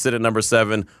Anthony Richardson at number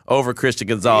 7 over Christian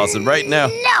Gonzalez. And right now...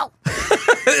 No!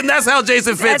 And that's how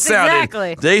Jason Fitz sounded.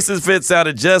 Exactly. Jason Fitz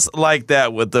sounded just like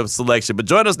that with the selection. But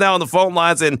join us now on the phone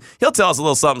lines, and he'll tell us a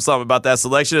little something about that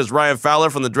selection. It's Ryan Fowler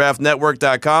from the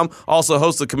draftnetwork.com, also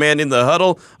host of Commanding the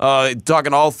Huddle,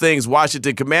 talking all things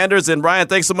Washington Commanders. And Ryan,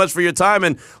 thanks so much for your time.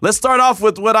 And let's start off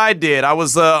with what I did. I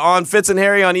was on Fitz and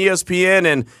Harry on ESPN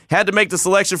and had to make the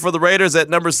selection for the Raiders at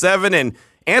number 7. And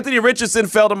Anthony Richardson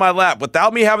fell to my lap.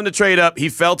 Without me having to trade up, he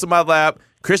fell to my lap.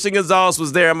 Christian Gonzalez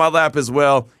was there in my lap as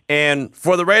well. And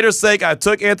for the Raiders' sake, I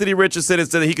took Anthony Richardson and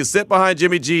said that he could sit behind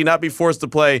Jimmy G, not be forced to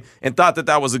play, and thought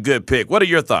that was a good pick. What are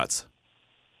your thoughts?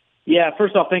 Yeah,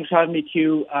 first off, thanks for having me,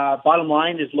 Q. Bottom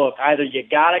line is, look, either you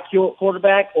got a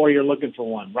quarterback or you're looking for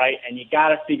one, right? And you got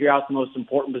to figure out the most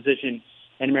important position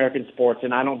in American sports.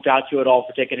 And I don't doubt you at all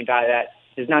for taking a guy that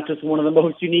is not just one of the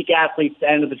most unique athletes at the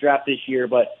end of the draft this year,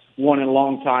 but one in a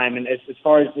long time. And as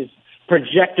far as his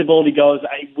projectability goes,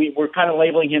 we're kind of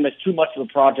labeling him as too much of a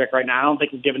project right now. I don't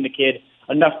think we're giving the kid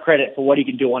enough credit for what he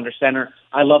can do under center.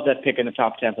 I love that pick in the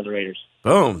top 10 for the Raiders.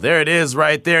 Boom. There it is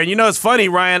right there. And it's funny,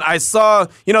 Ryan, I saw,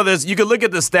 you could look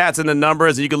at the stats and the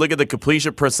numbers and you could look at the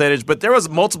completion percentage, but there was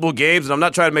multiple games, and I'm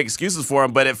not trying to make excuses for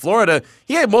him, but at Florida,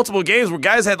 he had multiple games where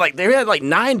guys had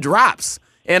 9 drops.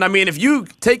 And, I mean, if you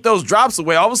take those drops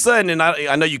away, all of a sudden, and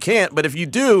I know you can't, but if you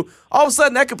do, all of a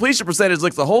sudden that completion percentage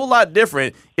looks a whole lot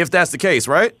different if that's the case,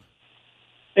 right?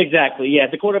 Exactly, yeah.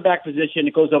 The quarterback position,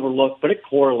 it goes overlooked, but it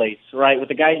correlates, right? With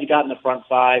the guys you got in the front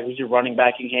 5, who's your running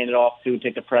back you can hand it off to,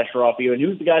 take the pressure off you, and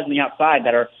who's the guys on the outside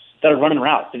that are running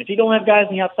routes. And if you don't have guys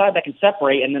on the outside that can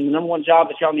separate, and then the number one job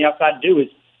that you're on the outside to do is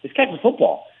catch the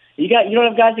football. You don't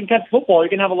have guys that can catch football. You're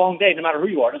going to have a long day no matter who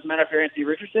you are. It doesn't matter if you're Anthony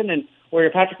Richardson or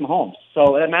you're Patrick Mahomes.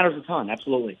 So that matters a ton,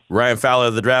 absolutely. Ryan Fowler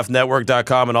of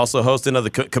thedraftnetwork.com and also hosting of the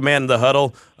Command the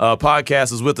Huddle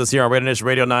podcast is with us here on Raider Nation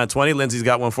Radio 920. Lindsay's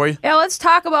got one for you. Yeah, let's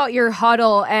talk about your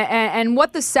huddle and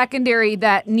what the secondary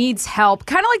that needs help,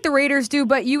 kind of like the Raiders do,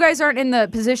 but you guys aren't in the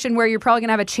position where you're probably going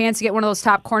to have a chance to get one of those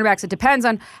top cornerbacks. It depends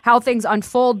on how things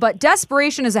unfold, but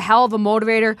desperation is a hell of a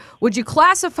motivator. Would you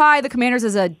classify the Commanders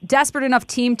as a desperate enough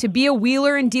team to be a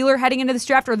wheeler and dealer heading into this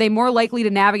draft, or are they more likely to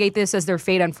navigate this as their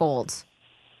fate unfolds?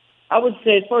 I would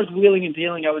say, as far as wheeling and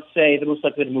dealing, I would say they're most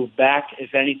likely to move back,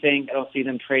 if anything. I don't see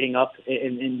them trading up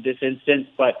in this instance.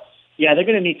 But, yeah, they're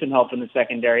going to need some help in the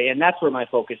secondary, and that's where my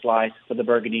focus lies for the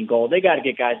Burgundy and Gold. They got to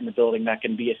get guys in the building that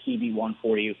can be a CB1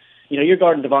 for you. You know, you're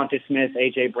guarding Devontae Smith,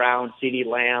 A.J. Brown, CeeDee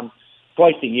Lamb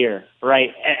twice a year, right,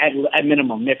 at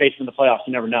minimum. They're facing the playoffs.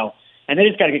 You never know. And they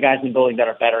just got to get guys in the building that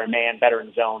are better in man, better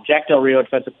in zone. Jack Del Rio,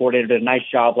 defensive coordinator, did a nice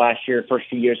job last year. First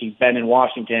few years he's been in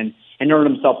Washington and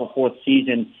earned himself a fourth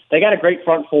season. They got a great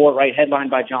front four, right, headlined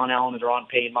by John Allen, Deron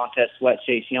Payne, Montez Sweat,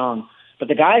 Chase Young. But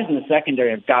the guys in the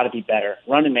secondary have got to be better.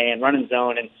 Running man, running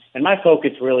zone. And my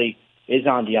focus really is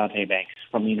on Deontay Banks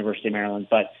from the University of Maryland.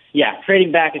 But, yeah,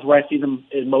 trading back is where I see them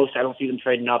most. I don't see them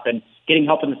trading up. And getting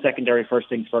help in the secondary, first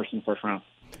things first in the first round.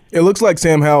 It looks like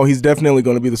Sam Howell, he's definitely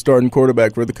going to be the starting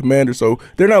quarterback for the Commanders, so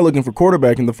they're not looking for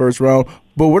quarterback in the first round.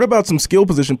 But what about some skill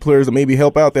position players that maybe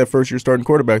help out that first-year starting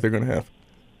quarterback they're going to have?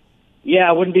 Yeah,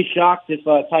 I wouldn't be shocked if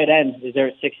tight end is there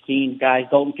at 16. Guys,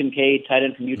 Dalton Kincaid, tight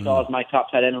end from Utah, is my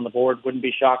top tight end on the board. Wouldn't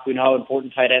be shocked. We know how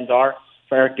important tight ends are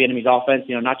for Eric Bieniemy's offense.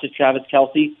 You know, not just Travis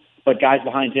Kelce, but guys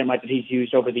behind him like that he's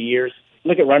used over the years.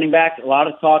 Look at running back. A lot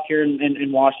of talk here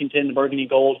in Washington, the Burgundy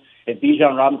Gold. If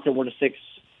Bijan Robinson were to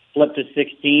flip to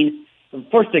 16,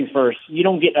 first things first, you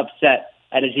don't get upset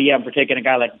at a GM for taking a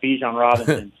guy like Bijan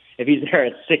Robinson if he's there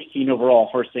at 16 overall,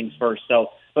 first things first. So,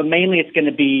 but mainly it's going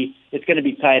to be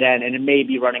tight end, and it may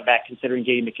be running back considering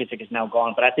J.D. McKissick is now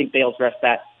gone. But I think they'll address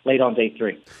that late on day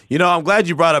 3. You know, I'm glad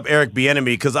you brought up Eric Bieniemy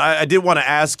because I did want to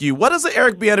ask you, what does the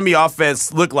Eric Bieniemy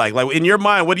offense look like? Like in your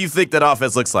mind, what do you think that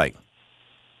offense looks like?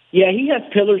 Yeah, he has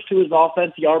pillars to his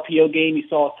offense. The RPO game, you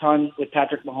saw a ton with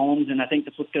Patrick Mahomes, and I think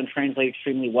that's what's going to translate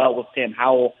extremely well with Sam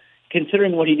Howell,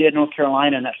 considering what he did in North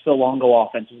Carolina and that Phil Longo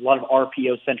offense. There's a lot of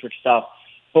RPO-centric stuff.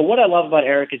 But what I love about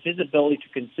Eric is his ability to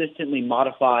consistently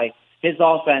modify his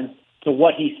offense to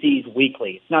what he sees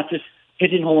weekly. It's not just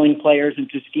pigeonholing players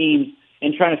into schemes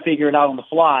and trying to figure it out on the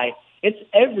fly. It's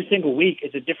every single week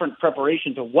is a different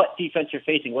preparation to what defense you're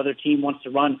facing, whether a team wants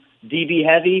to run DB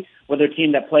heavy, whether a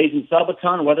team that plays in sub a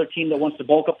ton, or whether a team that wants to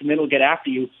bulk up the middle, get after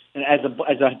you as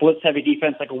a blitz heavy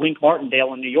defense like a Wink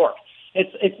Martindale in New York.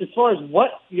 It's as far as what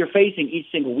you're facing each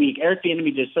single week. Eric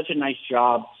Bieniemy does such a nice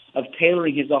job of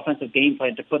tailoring his offensive game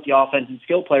plan to put the offense and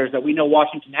skill players that we know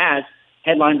Washington has,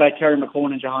 headlined by Terry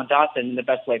McLaurin and Jahan Dotson, in the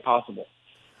best way possible.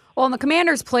 Well, and the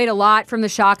Commanders played a lot from the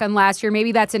shotgun last year.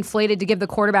 Maybe that's inflated to give the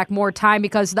quarterback more time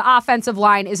because the offensive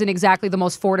line isn't exactly the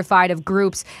most fortified of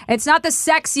groups. It's not the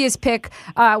sexiest pick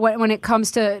when it comes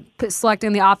to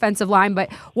selecting the offensive line, but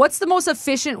what's the most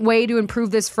efficient way to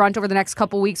improve this front over the next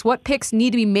couple weeks? What picks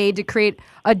need to be made to create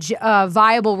a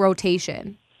viable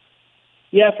rotation?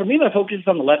 Yeah, for me, my focus is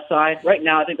on the left side. Right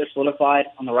now, I think they're solidified.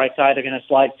 On the right side, they're going to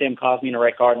slide Sam Cosmi in the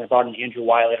right guard, and they're guarding Andrew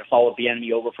Wiley to follow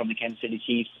Bieniemy over from the Kansas City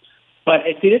Chiefs. But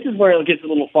see, this is where it gets a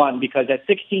little fun because at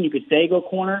 16, you could say go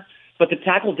corner, but the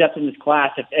tackle depth in this class,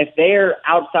 if they're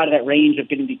outside of that range of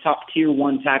getting the top tier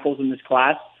 1 tackles in this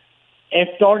class, if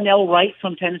Darnell Wright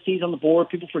from Tennessee is on the board,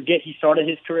 people forget he started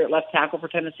his career at left tackle for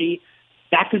Tennessee.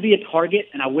 That could be a target,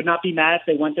 and I would not be mad if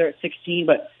they went there at 16.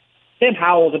 But Sam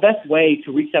Howell, the best way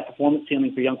to reach that performance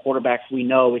ceiling for young quarterbacks we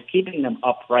know is keeping them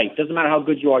upright. Doesn't matter how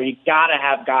good you are, you got to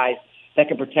have guys that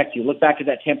can protect you. Look back at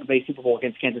that Tampa Bay Super Bowl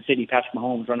against Kansas City, Patrick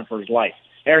Mahomes running for his life.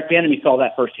 Eric Bieniemy saw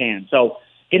that firsthand. So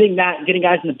getting guys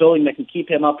in the building that can keep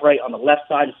him upright on the left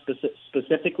side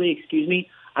specifically,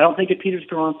 I don't think if Peter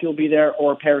Skoronski will be there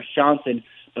or Paris Johnson,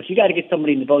 but you got to get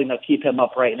somebody in the building that'll keep him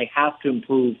upright, and they have to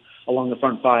improve along the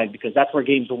front 5 because that's where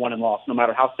games are won and lost, no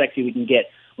matter how sexy we can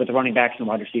get with the running backs and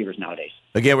wide receivers nowadays.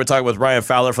 Again, we're talking with Ryan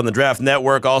Fowler from the Draft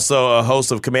Network, also a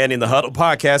host of Commanding the Huddle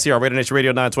podcast here on Raider Nation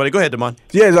Radio 920. Go ahead, Damon.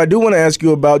 Yes, I do want to ask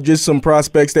you about just some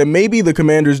prospects that maybe the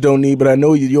Commanders don't need, but I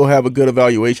know you'll have a good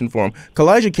evaluation for him.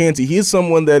 Kalijah Kancey, he is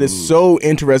someone that is so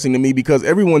interesting to me because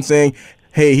everyone's saying,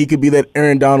 hey, he could be that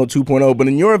Aaron Donald 2.0. But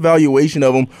in your evaluation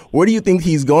of him, where do you think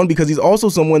he's gone? Because he's also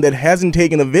someone that hasn't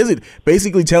taken a visit,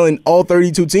 basically telling all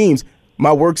 32 teams,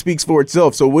 my work speaks for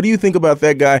itself. So what do you think about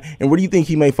that guy, and where do you think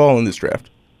he may fall in this draft?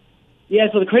 Yeah,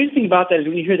 so the crazy thing about that is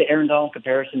when you hear the Aaron Donald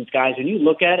comparisons, guys, when you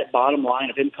look at it, bottom line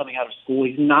of him coming out of school,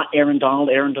 he's not Aaron Donald.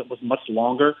 Aaron was much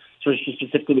longer, so it's just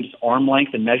specifically with just arm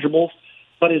length and measurables.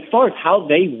 But as far as how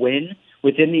they win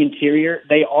within the interior,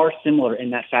 they are similar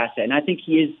in that facet. And I think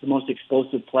he is the most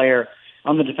explosive player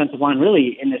on the defensive line,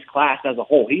 really, in this class as a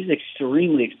whole. He's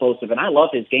extremely explosive, and I love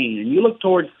his game. And you look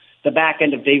towards the back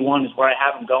end of day one is where I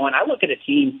have him going. I look at a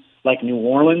team like New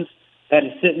Orleans that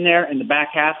is sitting there in the back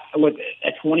half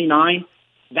at 29.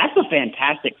 That's a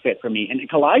fantastic fit for me. And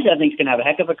Kalijah, I think, is going to have a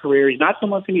heck of a career. He's not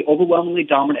someone who's going to be overwhelmingly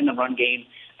dominant in the run game,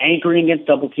 anchoring against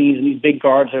double teams, and these big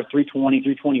guards are 320,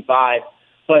 325.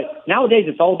 But nowadays,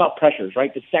 it's all about pressures,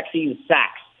 right? The sexy and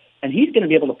sacks. And he's going to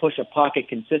be able to push a pocket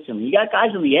consistently. You got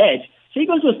guys on the edge. So he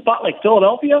goes to a spot like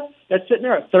Philadelphia that's sitting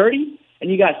there at 30,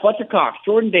 and you got Fletcher Cox,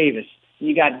 Jordan Davis, and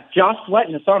you got Josh Sweat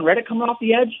and Hassan Reddick coming off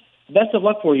the edge. Best of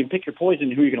luck for you. Pick your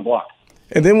poison and who you're going to block.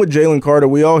 And then with Jalen Carter,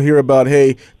 we all hear about,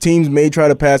 hey, teams may try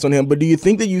to pass on him, but do you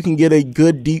think that you can get a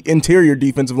good interior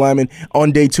defensive lineman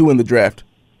on day 2 in the draft?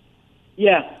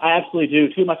 Yeah, I absolutely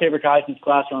do. Two of my favorite guys in this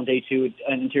class are on day 2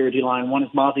 an interior D-line. One is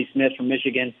Mosley Smith from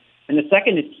Michigan, and the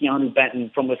second is Keanu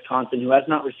Benton from Wisconsin, who has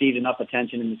not received enough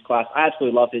attention in this class. I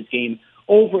absolutely love his game.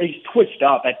 He's twitched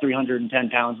up at 310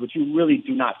 pounds, which you really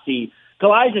do not see.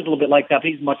 Kalijah is a little bit like that,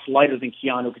 but he's much lighter than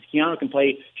Keanu because Keanu can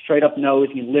play straight up nose.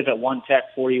 He can live at one tech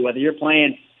for you, whether you're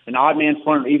playing an odd man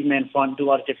front or even man front, do a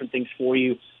lot of different things for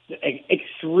you.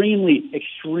 Extremely,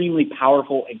 extremely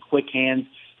powerful and quick hands,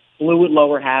 fluid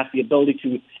lower half, the ability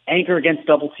to anchor against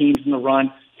double teams in the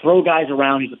run, throw guys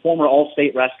around. He's a former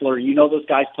all-state wrestler. You know those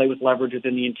guys play with leverage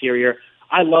within the interior.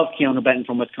 I love Keanu Benton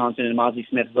from Wisconsin and Mosley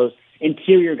Smith, those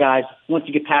interior guys, once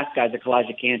you get past guys like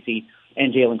Kalijah Cansey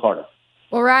and Jalen Carter.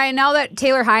 Well, Ryan, now that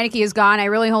Taylor Heineke is gone, I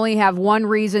really only have one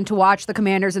reason to watch the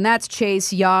Commanders, and that's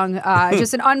Chase Young.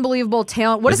 Just an unbelievable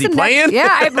talent. What is he playing?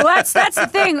 Yeah, that's the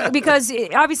thing, because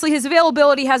obviously his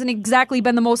availability hasn't exactly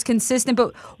been the most consistent,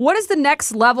 but what does the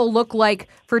next level look like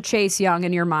for Chase Young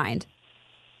in your mind?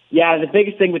 Yeah, the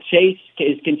biggest thing with Chase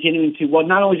is continuing to, well,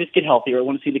 not only just get healthier, I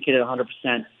want to see the kid at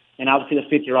 100%, and obviously the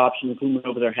fifth-year option is looming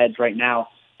over their heads right now.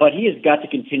 But he has got to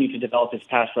continue to develop his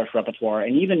pass rush repertoire.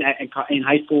 And even in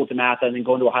high school with DeMatha and then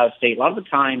going to Ohio State, a lot of the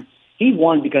time he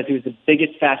won because he was the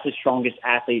biggest, fastest, strongest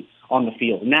athlete on the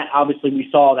field. And that, obviously, we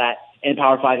saw that in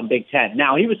Power 5 and Big Ten.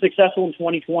 Now, he was successful in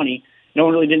 2020. No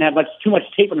one really didn't have too much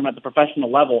tape on him at the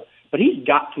professional level. But he's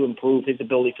got to improve his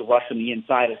ability to rush from the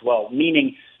inside as well,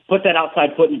 meaning put that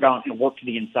outside foot in the ground and work to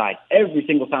the inside. Every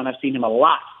single time I've seen him a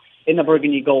lot in the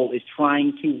Burgundy Gold is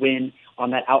trying to win on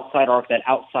that outside arc, that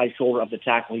outside shoulder of the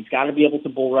tackle. He's got to be able to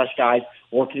bull rush guys,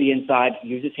 work to the inside,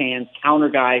 use his hands, counter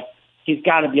guys. He's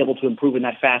got to be able to improve in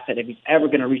that facet if he's ever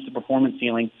going to reach the performance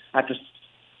ceiling after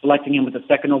selecting him with the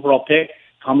second overall pick,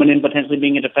 coming in potentially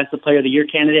being a Defensive Player of the Year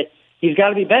candidate. He's got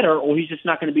to be better or he's just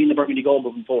not going to be in the Burgundy Gold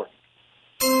moving forward.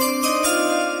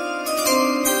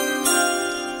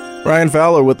 Ryan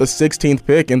Fowler with the 16th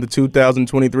pick in the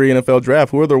 2023 NFL Draft.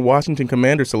 Who are the Washington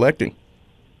Commanders selecting?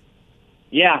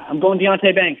 Yeah, I'm going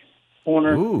Deontay Banks,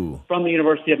 corner from the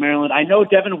University of Maryland. I know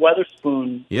Devin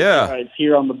Weatherspoon is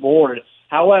here on the board.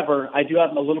 However, I do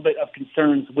have a little bit of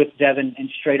concerns with Devin and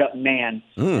straight-up man,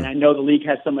 and I know the league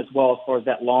has some as well as far as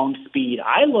that long speed.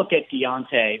 I look at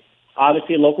Deontay,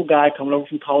 obviously a local guy coming over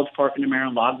from College Park into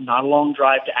Maryland, not a long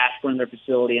drive to Ashburn, their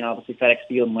facility, and obviously FedEx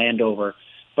Field and Landover.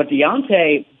 But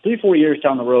Deontay, 3-4 years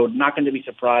down the road, not going to be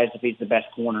surprised if he's the best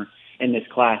corner in this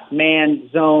class. Man,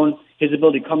 zone, his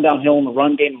ability to come downhill in the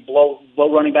run game and blow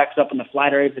running backs up in the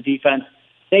flat area of the defense.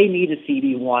 They need a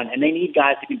CB1, and they need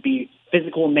guys that can be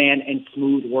physical man and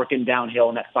smooth working downhill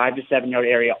in that 5 to 7 yard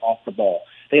area off the ball.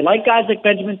 They like guys like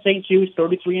Benjamin St. Juste,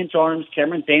 33-inch arms,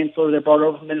 Cameron Dantzler, they brought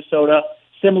over from Minnesota,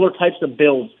 similar types of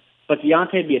builds. But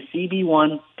Deontay would be a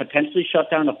CB1, potentially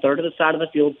shut down a third of the side of the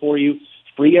field for you,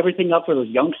 free everything up for those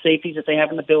young safeties that they have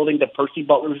in the building. That Percy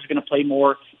Butler is going to play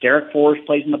more. Derek Forrest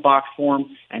plays in the box for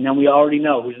him. And then we already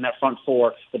know who's in that front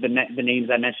four with the names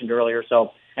I mentioned earlier.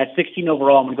 So at 16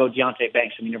 overall, I'm going to go Deontay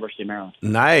Banks from the University of Maryland.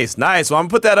 Nice. Well, I'm going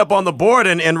to put that up on the board.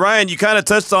 And Ryan, you kind of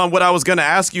touched on what I was going to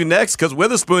ask you next, because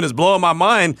Witherspoon is blowing my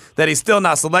mind that he's still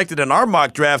not selected in our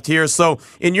mock draft here. So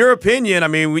in your opinion, I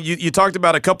mean, you talked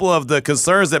about a couple of the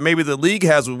concerns that maybe the league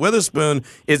has with Witherspoon.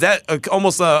 Is that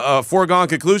almost a foregone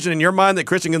conclusion in your mind that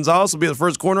Christian Gonzalez will be the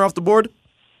first corner off the board?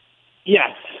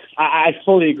 Yes. I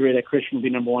fully agree that Christian will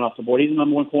be number one off the board. He's the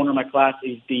number one corner in my class.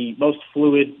 He's the most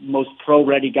fluid, most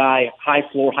pro-ready guy, high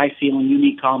floor, high ceiling,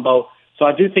 unique combo. So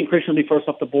I do think Christian will be first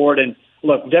off the board. And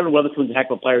look, Devin Weatherspoon's a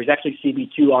heck of a player. He's actually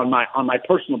CB2 on my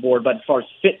personal board, but as far as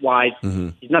fit-wise,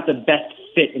 he's not the best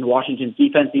fit in Washington's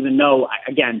defense, even though,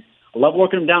 again, I love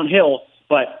working him downhill,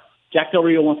 but Jack Del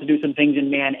Rio wants to do some things in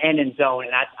man and in zone,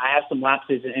 and I have some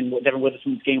lapses in Devin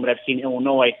Witherspoon's game, what I've seen in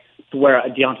Illinois, to where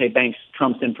Deontay Banks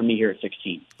trumps in for me here at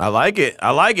 16. I like it.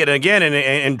 Again,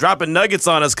 and dropping nuggets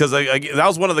on us, because that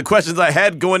was one of the questions I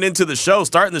had going into the show.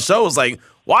 Starting the show was like,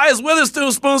 why is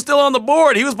Witherspoon still on the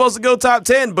board? He was supposed to go top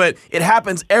 10, but it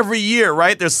happens every year,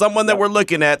 right? There's someone that we're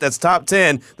looking at that's top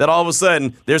 10 that all of a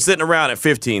sudden they're sitting around at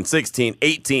 15, 16,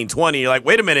 18, 20. You're like,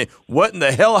 wait a minute, what in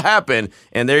the hell happened?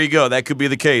 And there you go. That could be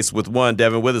the case with one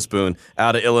Devin Witherspoon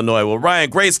out of Illinois. Well, Ryan,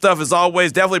 great stuff as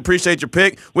always. Definitely appreciate your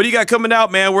pick. What do you got coming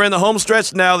out, man? We're in the home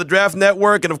stretch now, the Draft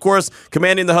Network, and, of course,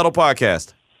 Commanding the Huddle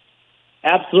podcast.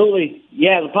 Absolutely.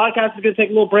 Yeah, the podcast is going to take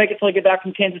a little break until I get back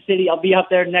from Kansas City. I'll be out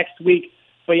there next week.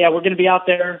 But, yeah, we're going to be out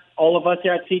there, all of us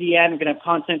here at CDN. We're going to have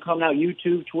content coming out,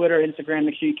 YouTube, Twitter, Instagram.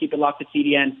 Make sure you keep it locked to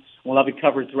CDN. We'll have it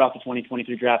covered throughout the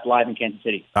 2023 draft live in Kansas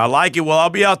City. I like it. Well,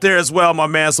 I'll be out there as well, my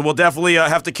man. So we'll definitely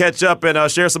have to catch up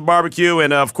and share some barbecue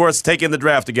and, of course, take in the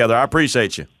draft together. I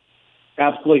appreciate you.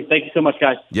 Absolutely. Thank you so much,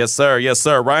 guys. Yes, sir. Yes,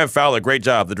 sir. Ryan Fowler, great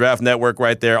job. The Draft Network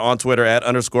right there on Twitter at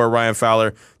 _Ryan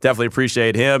Fowler. Definitely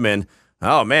appreciate him. And,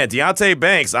 oh, man, Deontay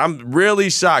Banks. I'm really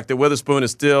shocked that Witherspoon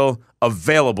is still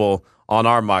available on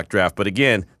our mock draft. But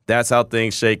again, that's how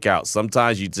things shake out.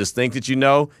 Sometimes you just think that you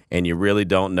know, and you really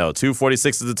don't know. 2:46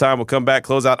 is the time. We'll come back,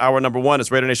 close out hour number 1. It's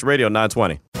Raider Nation Radio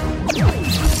 920.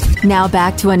 Now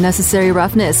back to Unnecessary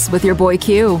Roughness with your boy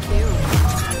Q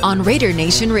on Raider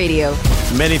Nation Radio.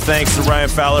 Many thanks to Ryan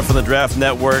Fowler from the Draft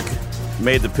Network.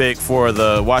 Made the pick for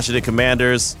the Washington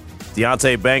Commanders.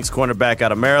 Deontay Banks, cornerback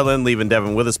out of Maryland, leaving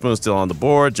Devin Witherspoon still on the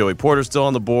board. Joey Porter still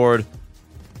on the board.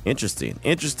 Interesting,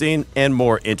 and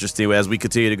more interesting as we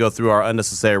continue to go through our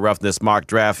Unnecessary Roughness mock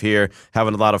draft here.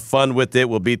 Having a lot of fun with it.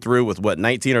 We'll be through with,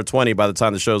 19 or 20 by the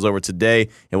time the show's over today,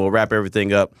 and we'll wrap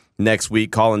everything up next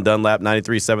week. Colin Dunlap,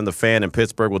 93.7 The Fan in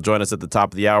Pittsburgh, will join us at the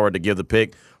top of the hour to give the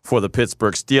pick for the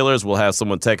Pittsburgh Steelers. We'll have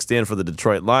someone text in for the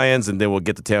Detroit Lions, and then we'll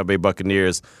get the Tampa Bay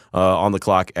Buccaneers on the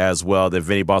clock as well. Then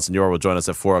Vinny Bonsignore will join us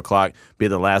at 4 o'clock, be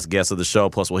the last guest of the show.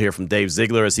 Plus, we'll hear from Dave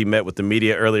Ziegler as he met with the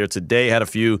media earlier today. Had a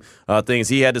few things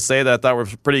he had to say that I thought were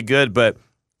pretty good, but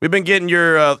we've been getting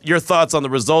your thoughts on the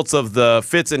results of the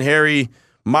Fitz and Harry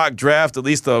mock draft, at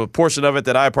least a portion of it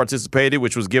that I participated,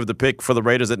 which was give the pick for the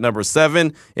Raiders at number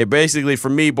 7. It basically, for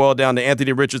me, boiled down to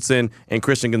Anthony Richardson and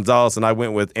Christian Gonzalez, and I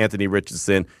went with Anthony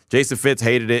Richardson. Jason Fitz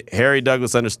hated it. Harry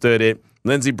Douglas understood it.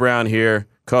 Lindsey Brown here,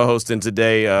 co-hosting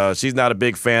today. She's not a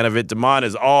big fan of it. Damon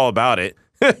is all about it.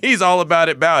 He's all about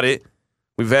it.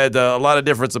 We've had a lot of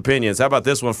different opinions. How about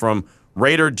this one from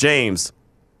Raider James?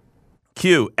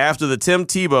 Q, after the Tim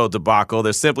Tebow debacle,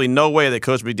 there's simply no way that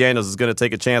Coach McDaniels is going to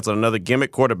take a chance on another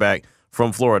gimmick quarterback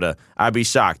from Florida. I'd be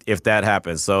shocked if that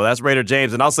happens. So that's Raider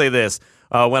James. And I'll say this.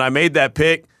 When I made that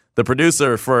pick, the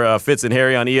producer for Fitz and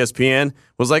Harry on ESPN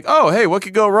was like, oh, hey, what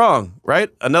could go wrong, right?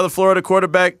 Another Florida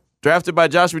quarterback drafted by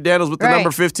Josh McDaniels with the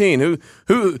number 15.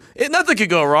 Nothing could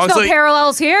go wrong. There's no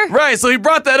parallels here. Right. So he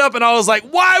brought that up, and I was like,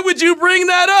 why would you bring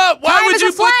that up? Why would you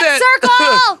put that?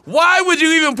 Circle. Why would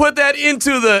you even put that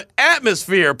into the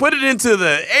atmosphere? Put it into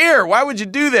the air? Why would you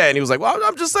do that? And he was like, well,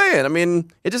 I'm just saying. I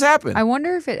mean, it just happened. I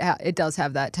wonder if it does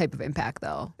have that type of impact,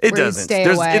 though. It doesn't.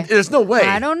 There's no way.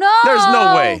 I don't know. There's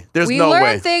no way. We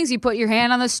learn things. You put your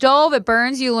hand on the stove, it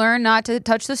burns. You learn not to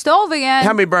touch the stove again.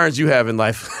 How many burns you have in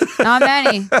life? Not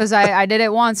many, because I did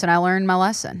it once and I learned my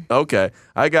lesson. Okay,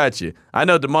 I got you. I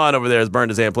know Damon over there has burned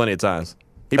his hand plenty of times.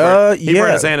 He burned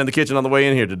his hand in the kitchen on the way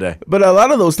in here today. But a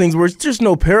lot of those things were just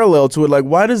no parallel to it. Like,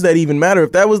 why does that even matter?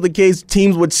 If that was the case,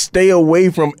 teams would stay away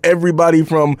from everybody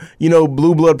from,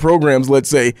 blue blood programs, let's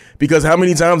say. Because how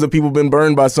many times have people been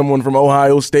burned by someone from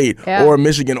Ohio State or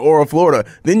Michigan or Florida?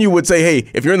 Then you would say, hey,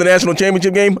 if you're in the national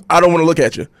championship game, I don't want to look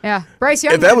at you. Yeah. Bryce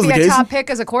Young might be a top pick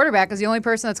as a quarterback because the only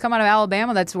person that's come out of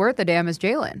Alabama that's worth a damn is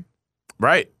Jalen.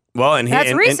 Right. Well, and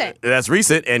that's recent. That's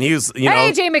recent, and he was,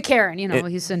 AJ McCarron,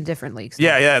 he's in different leagues.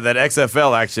 Yeah, that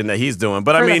XFL action that he's doing.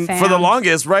 But for the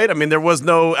longest, right? I mean, there was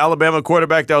no Alabama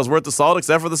quarterback that was worth the salt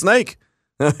except for the Snake.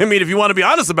 I mean, if you want to be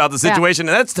honest about the situation,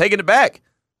 and that's taking it back.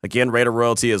 Again, Raider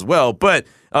royalty as well. But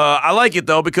I like it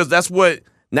though because that's what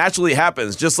naturally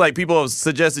happens. Just like people have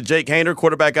suggested Jake Haener,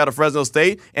 quarterback out of Fresno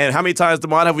State. And how many times,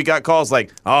 Damon, have we got calls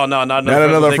like, oh, no, not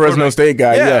another Fresno State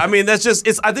guy. Yeah, I mean, that's just,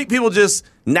 I think people just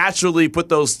naturally put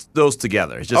those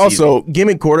together. It's just also,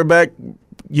 gimmick quarterback,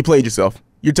 you played yourself.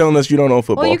 You're telling us you don't know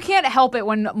football. Well, you can't help it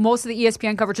when most of the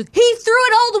ESPN coverage is, he threw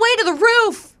it all the way to the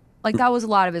roof. Like, that was a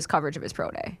lot of his coverage of his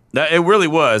pro day. It really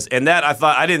was, and that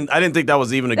I didn't think that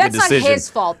was even a good decision. That's not his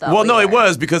fault, though. Well, no, it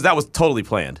was because that was totally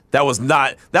planned. That was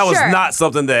not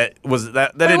something that didn't happen on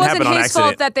accident. It wasn't his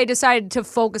fault that they decided to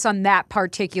focus on that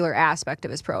particular aspect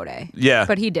of his pro day. Yeah,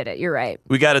 but he did it. You're right.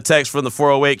 We got a text from the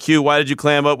 408Q. Why did you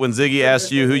clam up when Ziggy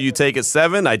asked you who you take at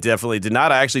 7? I definitely did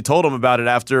not. I actually told him about it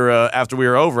after we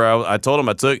were over. I told him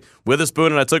I took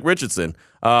Witherspoon and I took Richardson.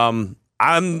 I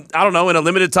don't know, in a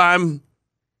limited time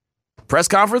press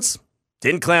conference,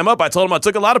 didn't clam up. I told him I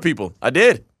took a lot of people. I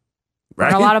did.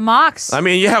 Right? A lot of mocks. I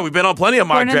mean, yeah, we've been on plenty of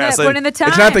mock drafts. Put in the time.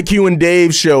 It's not the Q and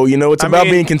Dave show, It's about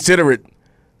being considerate. Right.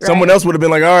 Someone else would have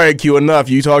been like, "All right, Q, enough.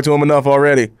 You talked to him enough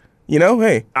already."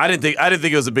 Hey. I didn't think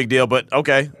it was a big deal, but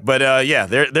okay. But yeah,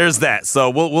 there's that. So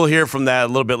we'll hear from that a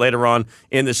little bit later on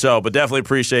in the show. But definitely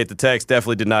appreciate the text.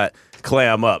 Definitely did not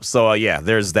clam up. So yeah,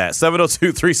 there's that.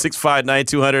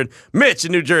 702-365-9200. Mitch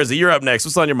in New Jersey, you're up next.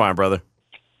 What's on your mind, brother?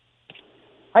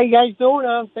 How you guys doing?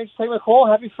 Thanks for taking my call.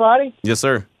 Happy Friday. Yes,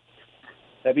 sir.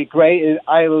 That'd be great.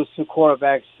 I lose 2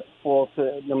 quarterbacks fall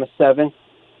to number 7.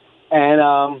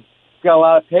 And got a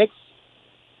lot of picks,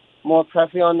 more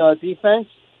preferably on the defense.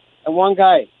 And one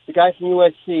guy, the guy from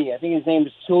USC, I think his name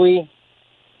is Tuli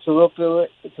Tulepli.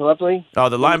 Oh,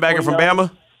 the linebacker from Bama?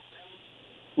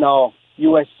 No,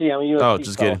 USC. I'm a USC. Oh,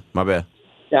 just kidding. My bad.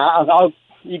 Yeah,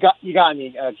 you got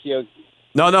me, Q.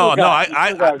 No, that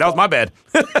was my bad.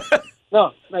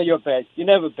 No, you're bad. You're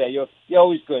never bad. You're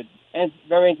always good. And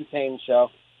very entertaining show.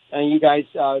 And you guys,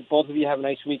 both of you have a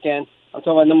nice weekend. I'm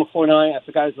talking about number 49. I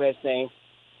forgot his last name.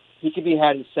 He could be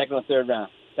had in the 2nd or 3rd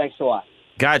round. Thanks a lot.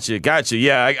 Gotcha.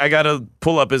 Yeah, I got to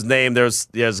pull up his name. There's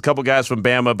a couple guys from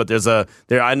Bama, but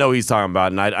I know he's talking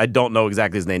about, and I don't know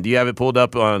exactly his name. Do you have it pulled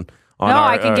up on No,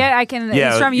 I can.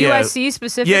 Yeah, he's from USC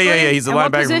specifically. Yeah. He's a linebacker.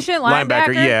 What position?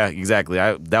 Linebacker. Yeah, exactly.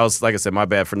 That was, like I said, my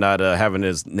bad for not having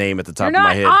his name at the top of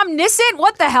my head. You're not omniscient?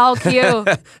 What the hell, Q?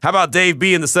 How about Dave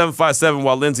B in the 757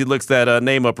 while Lindsay looks that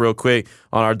name up real quick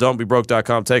on our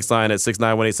don'tbebroke.com text line at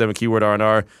 69187 keyword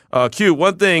R&R. Q,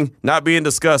 one thing not being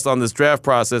discussed on this draft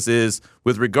process is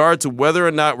with regard to whether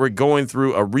or not we're going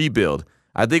through a rebuild.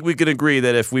 I think we can agree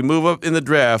that if we move up in the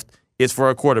draft, it's for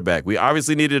a quarterback. We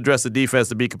obviously need to address the defense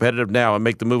to be competitive now, and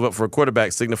make the move up for a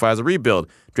quarterback signifies a rebuild.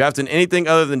 Drafting anything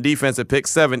other than defense at pick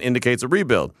 7 indicates a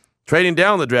rebuild. Trading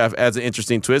down the draft adds an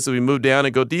interesting twist if we move down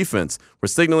and go defense. We're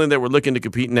signaling that we're looking to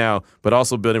compete now, but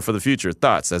also building for the future.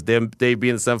 Thoughts? As Dave B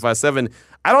in the 757,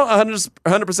 I don't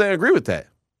 100% agree with that.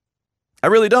 I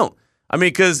really don't. I mean,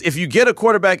 because if you get a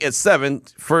quarterback at 7,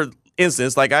 for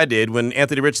instance, like I did when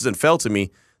Anthony Richardson fell to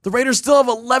me, the Raiders still have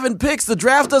 11 picks. The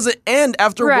draft doesn't end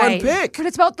after one pick. But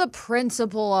it's about the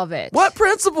principle of it. What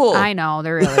principle? I know,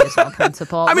 there really is no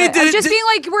principle. I mean, being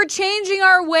like, we're changing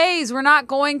our ways. We're not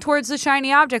going towards the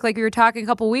shiny object like we were talking a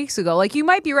couple weeks ago. Like, you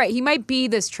might be right. He might be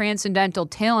this transcendental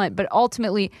talent, but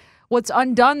ultimately what's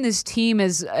undone this team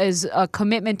is a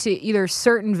commitment to either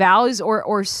certain values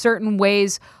or certain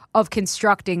ways of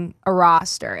constructing a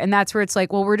roster. And that's where it's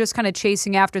like, well, we're just kind of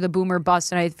chasing after the boomer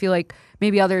bust, and I feel like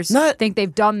maybe others think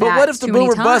they've done that. But what if the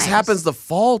boomer bust happens to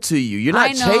fall to you? You're not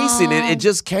chasing it. It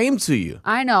just came to you.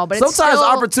 I know, but sometimes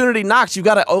opportunity knocks. You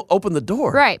got to open the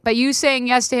door. Right, but you saying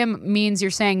yes to him means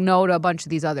you're saying no to a bunch of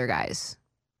these other guys.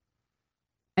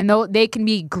 And though they can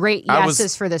be great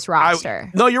yeses for this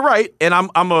roster. No, you're right. And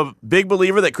I'm a big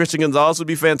believer that Christian Gonzalez would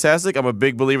be fantastic. I'm a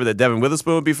big believer that Devin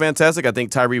Witherspoon would be fantastic. I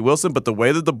think Tyree Wilson. But the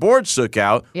way that the board shook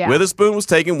out, Witherspoon was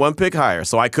taking 1 pick higher.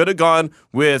 So I could have gone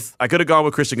with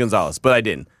Christian Gonzalez, but I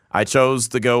didn't. I chose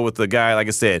to go with the guy, like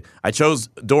I said, I chose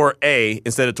door A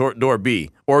instead of door B,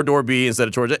 or door B instead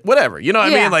of door A, whatever. You know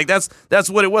what I mean? Like that's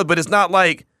what it was. But it's not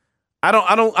like I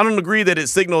don't agree that it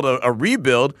signaled a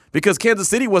rebuild, because Kansas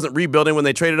City wasn't rebuilding when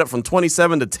they traded up from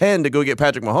 27 to 10 to go get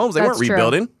Patrick Mahomes. They weren't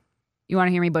rebuilding. You want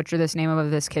to hear me butcher this name of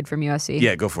this kid from USC?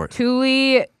 Yeah, go for it.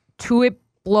 Tuli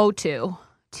Tuipulotu.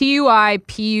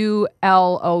 Tuipulotu.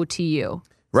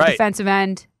 Right. Defensive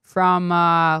end from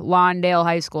Lawndale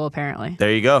High School, apparently.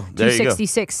 There you go.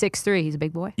 266, 6'3". He's a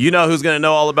big boy. You know who's going to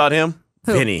know all about him?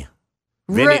 Who? Vinny.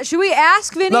 Should we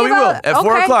ask Vinny? No, we will. At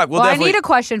 4 o'clock. We'll I need a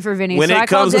question for Vinny, when so I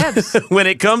call dibs. When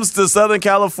it comes to Southern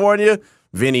California,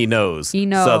 Vinny knows. He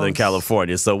knows Southern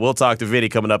California. So we'll talk to Vinny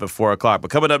coming up at 4 o'clock.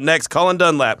 But coming up next, Colin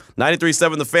Dunlap,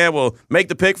 93.7 The Fan will make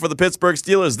the pick for the Pittsburgh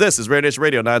Steelers. This is Raider Nation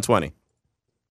Radio 920.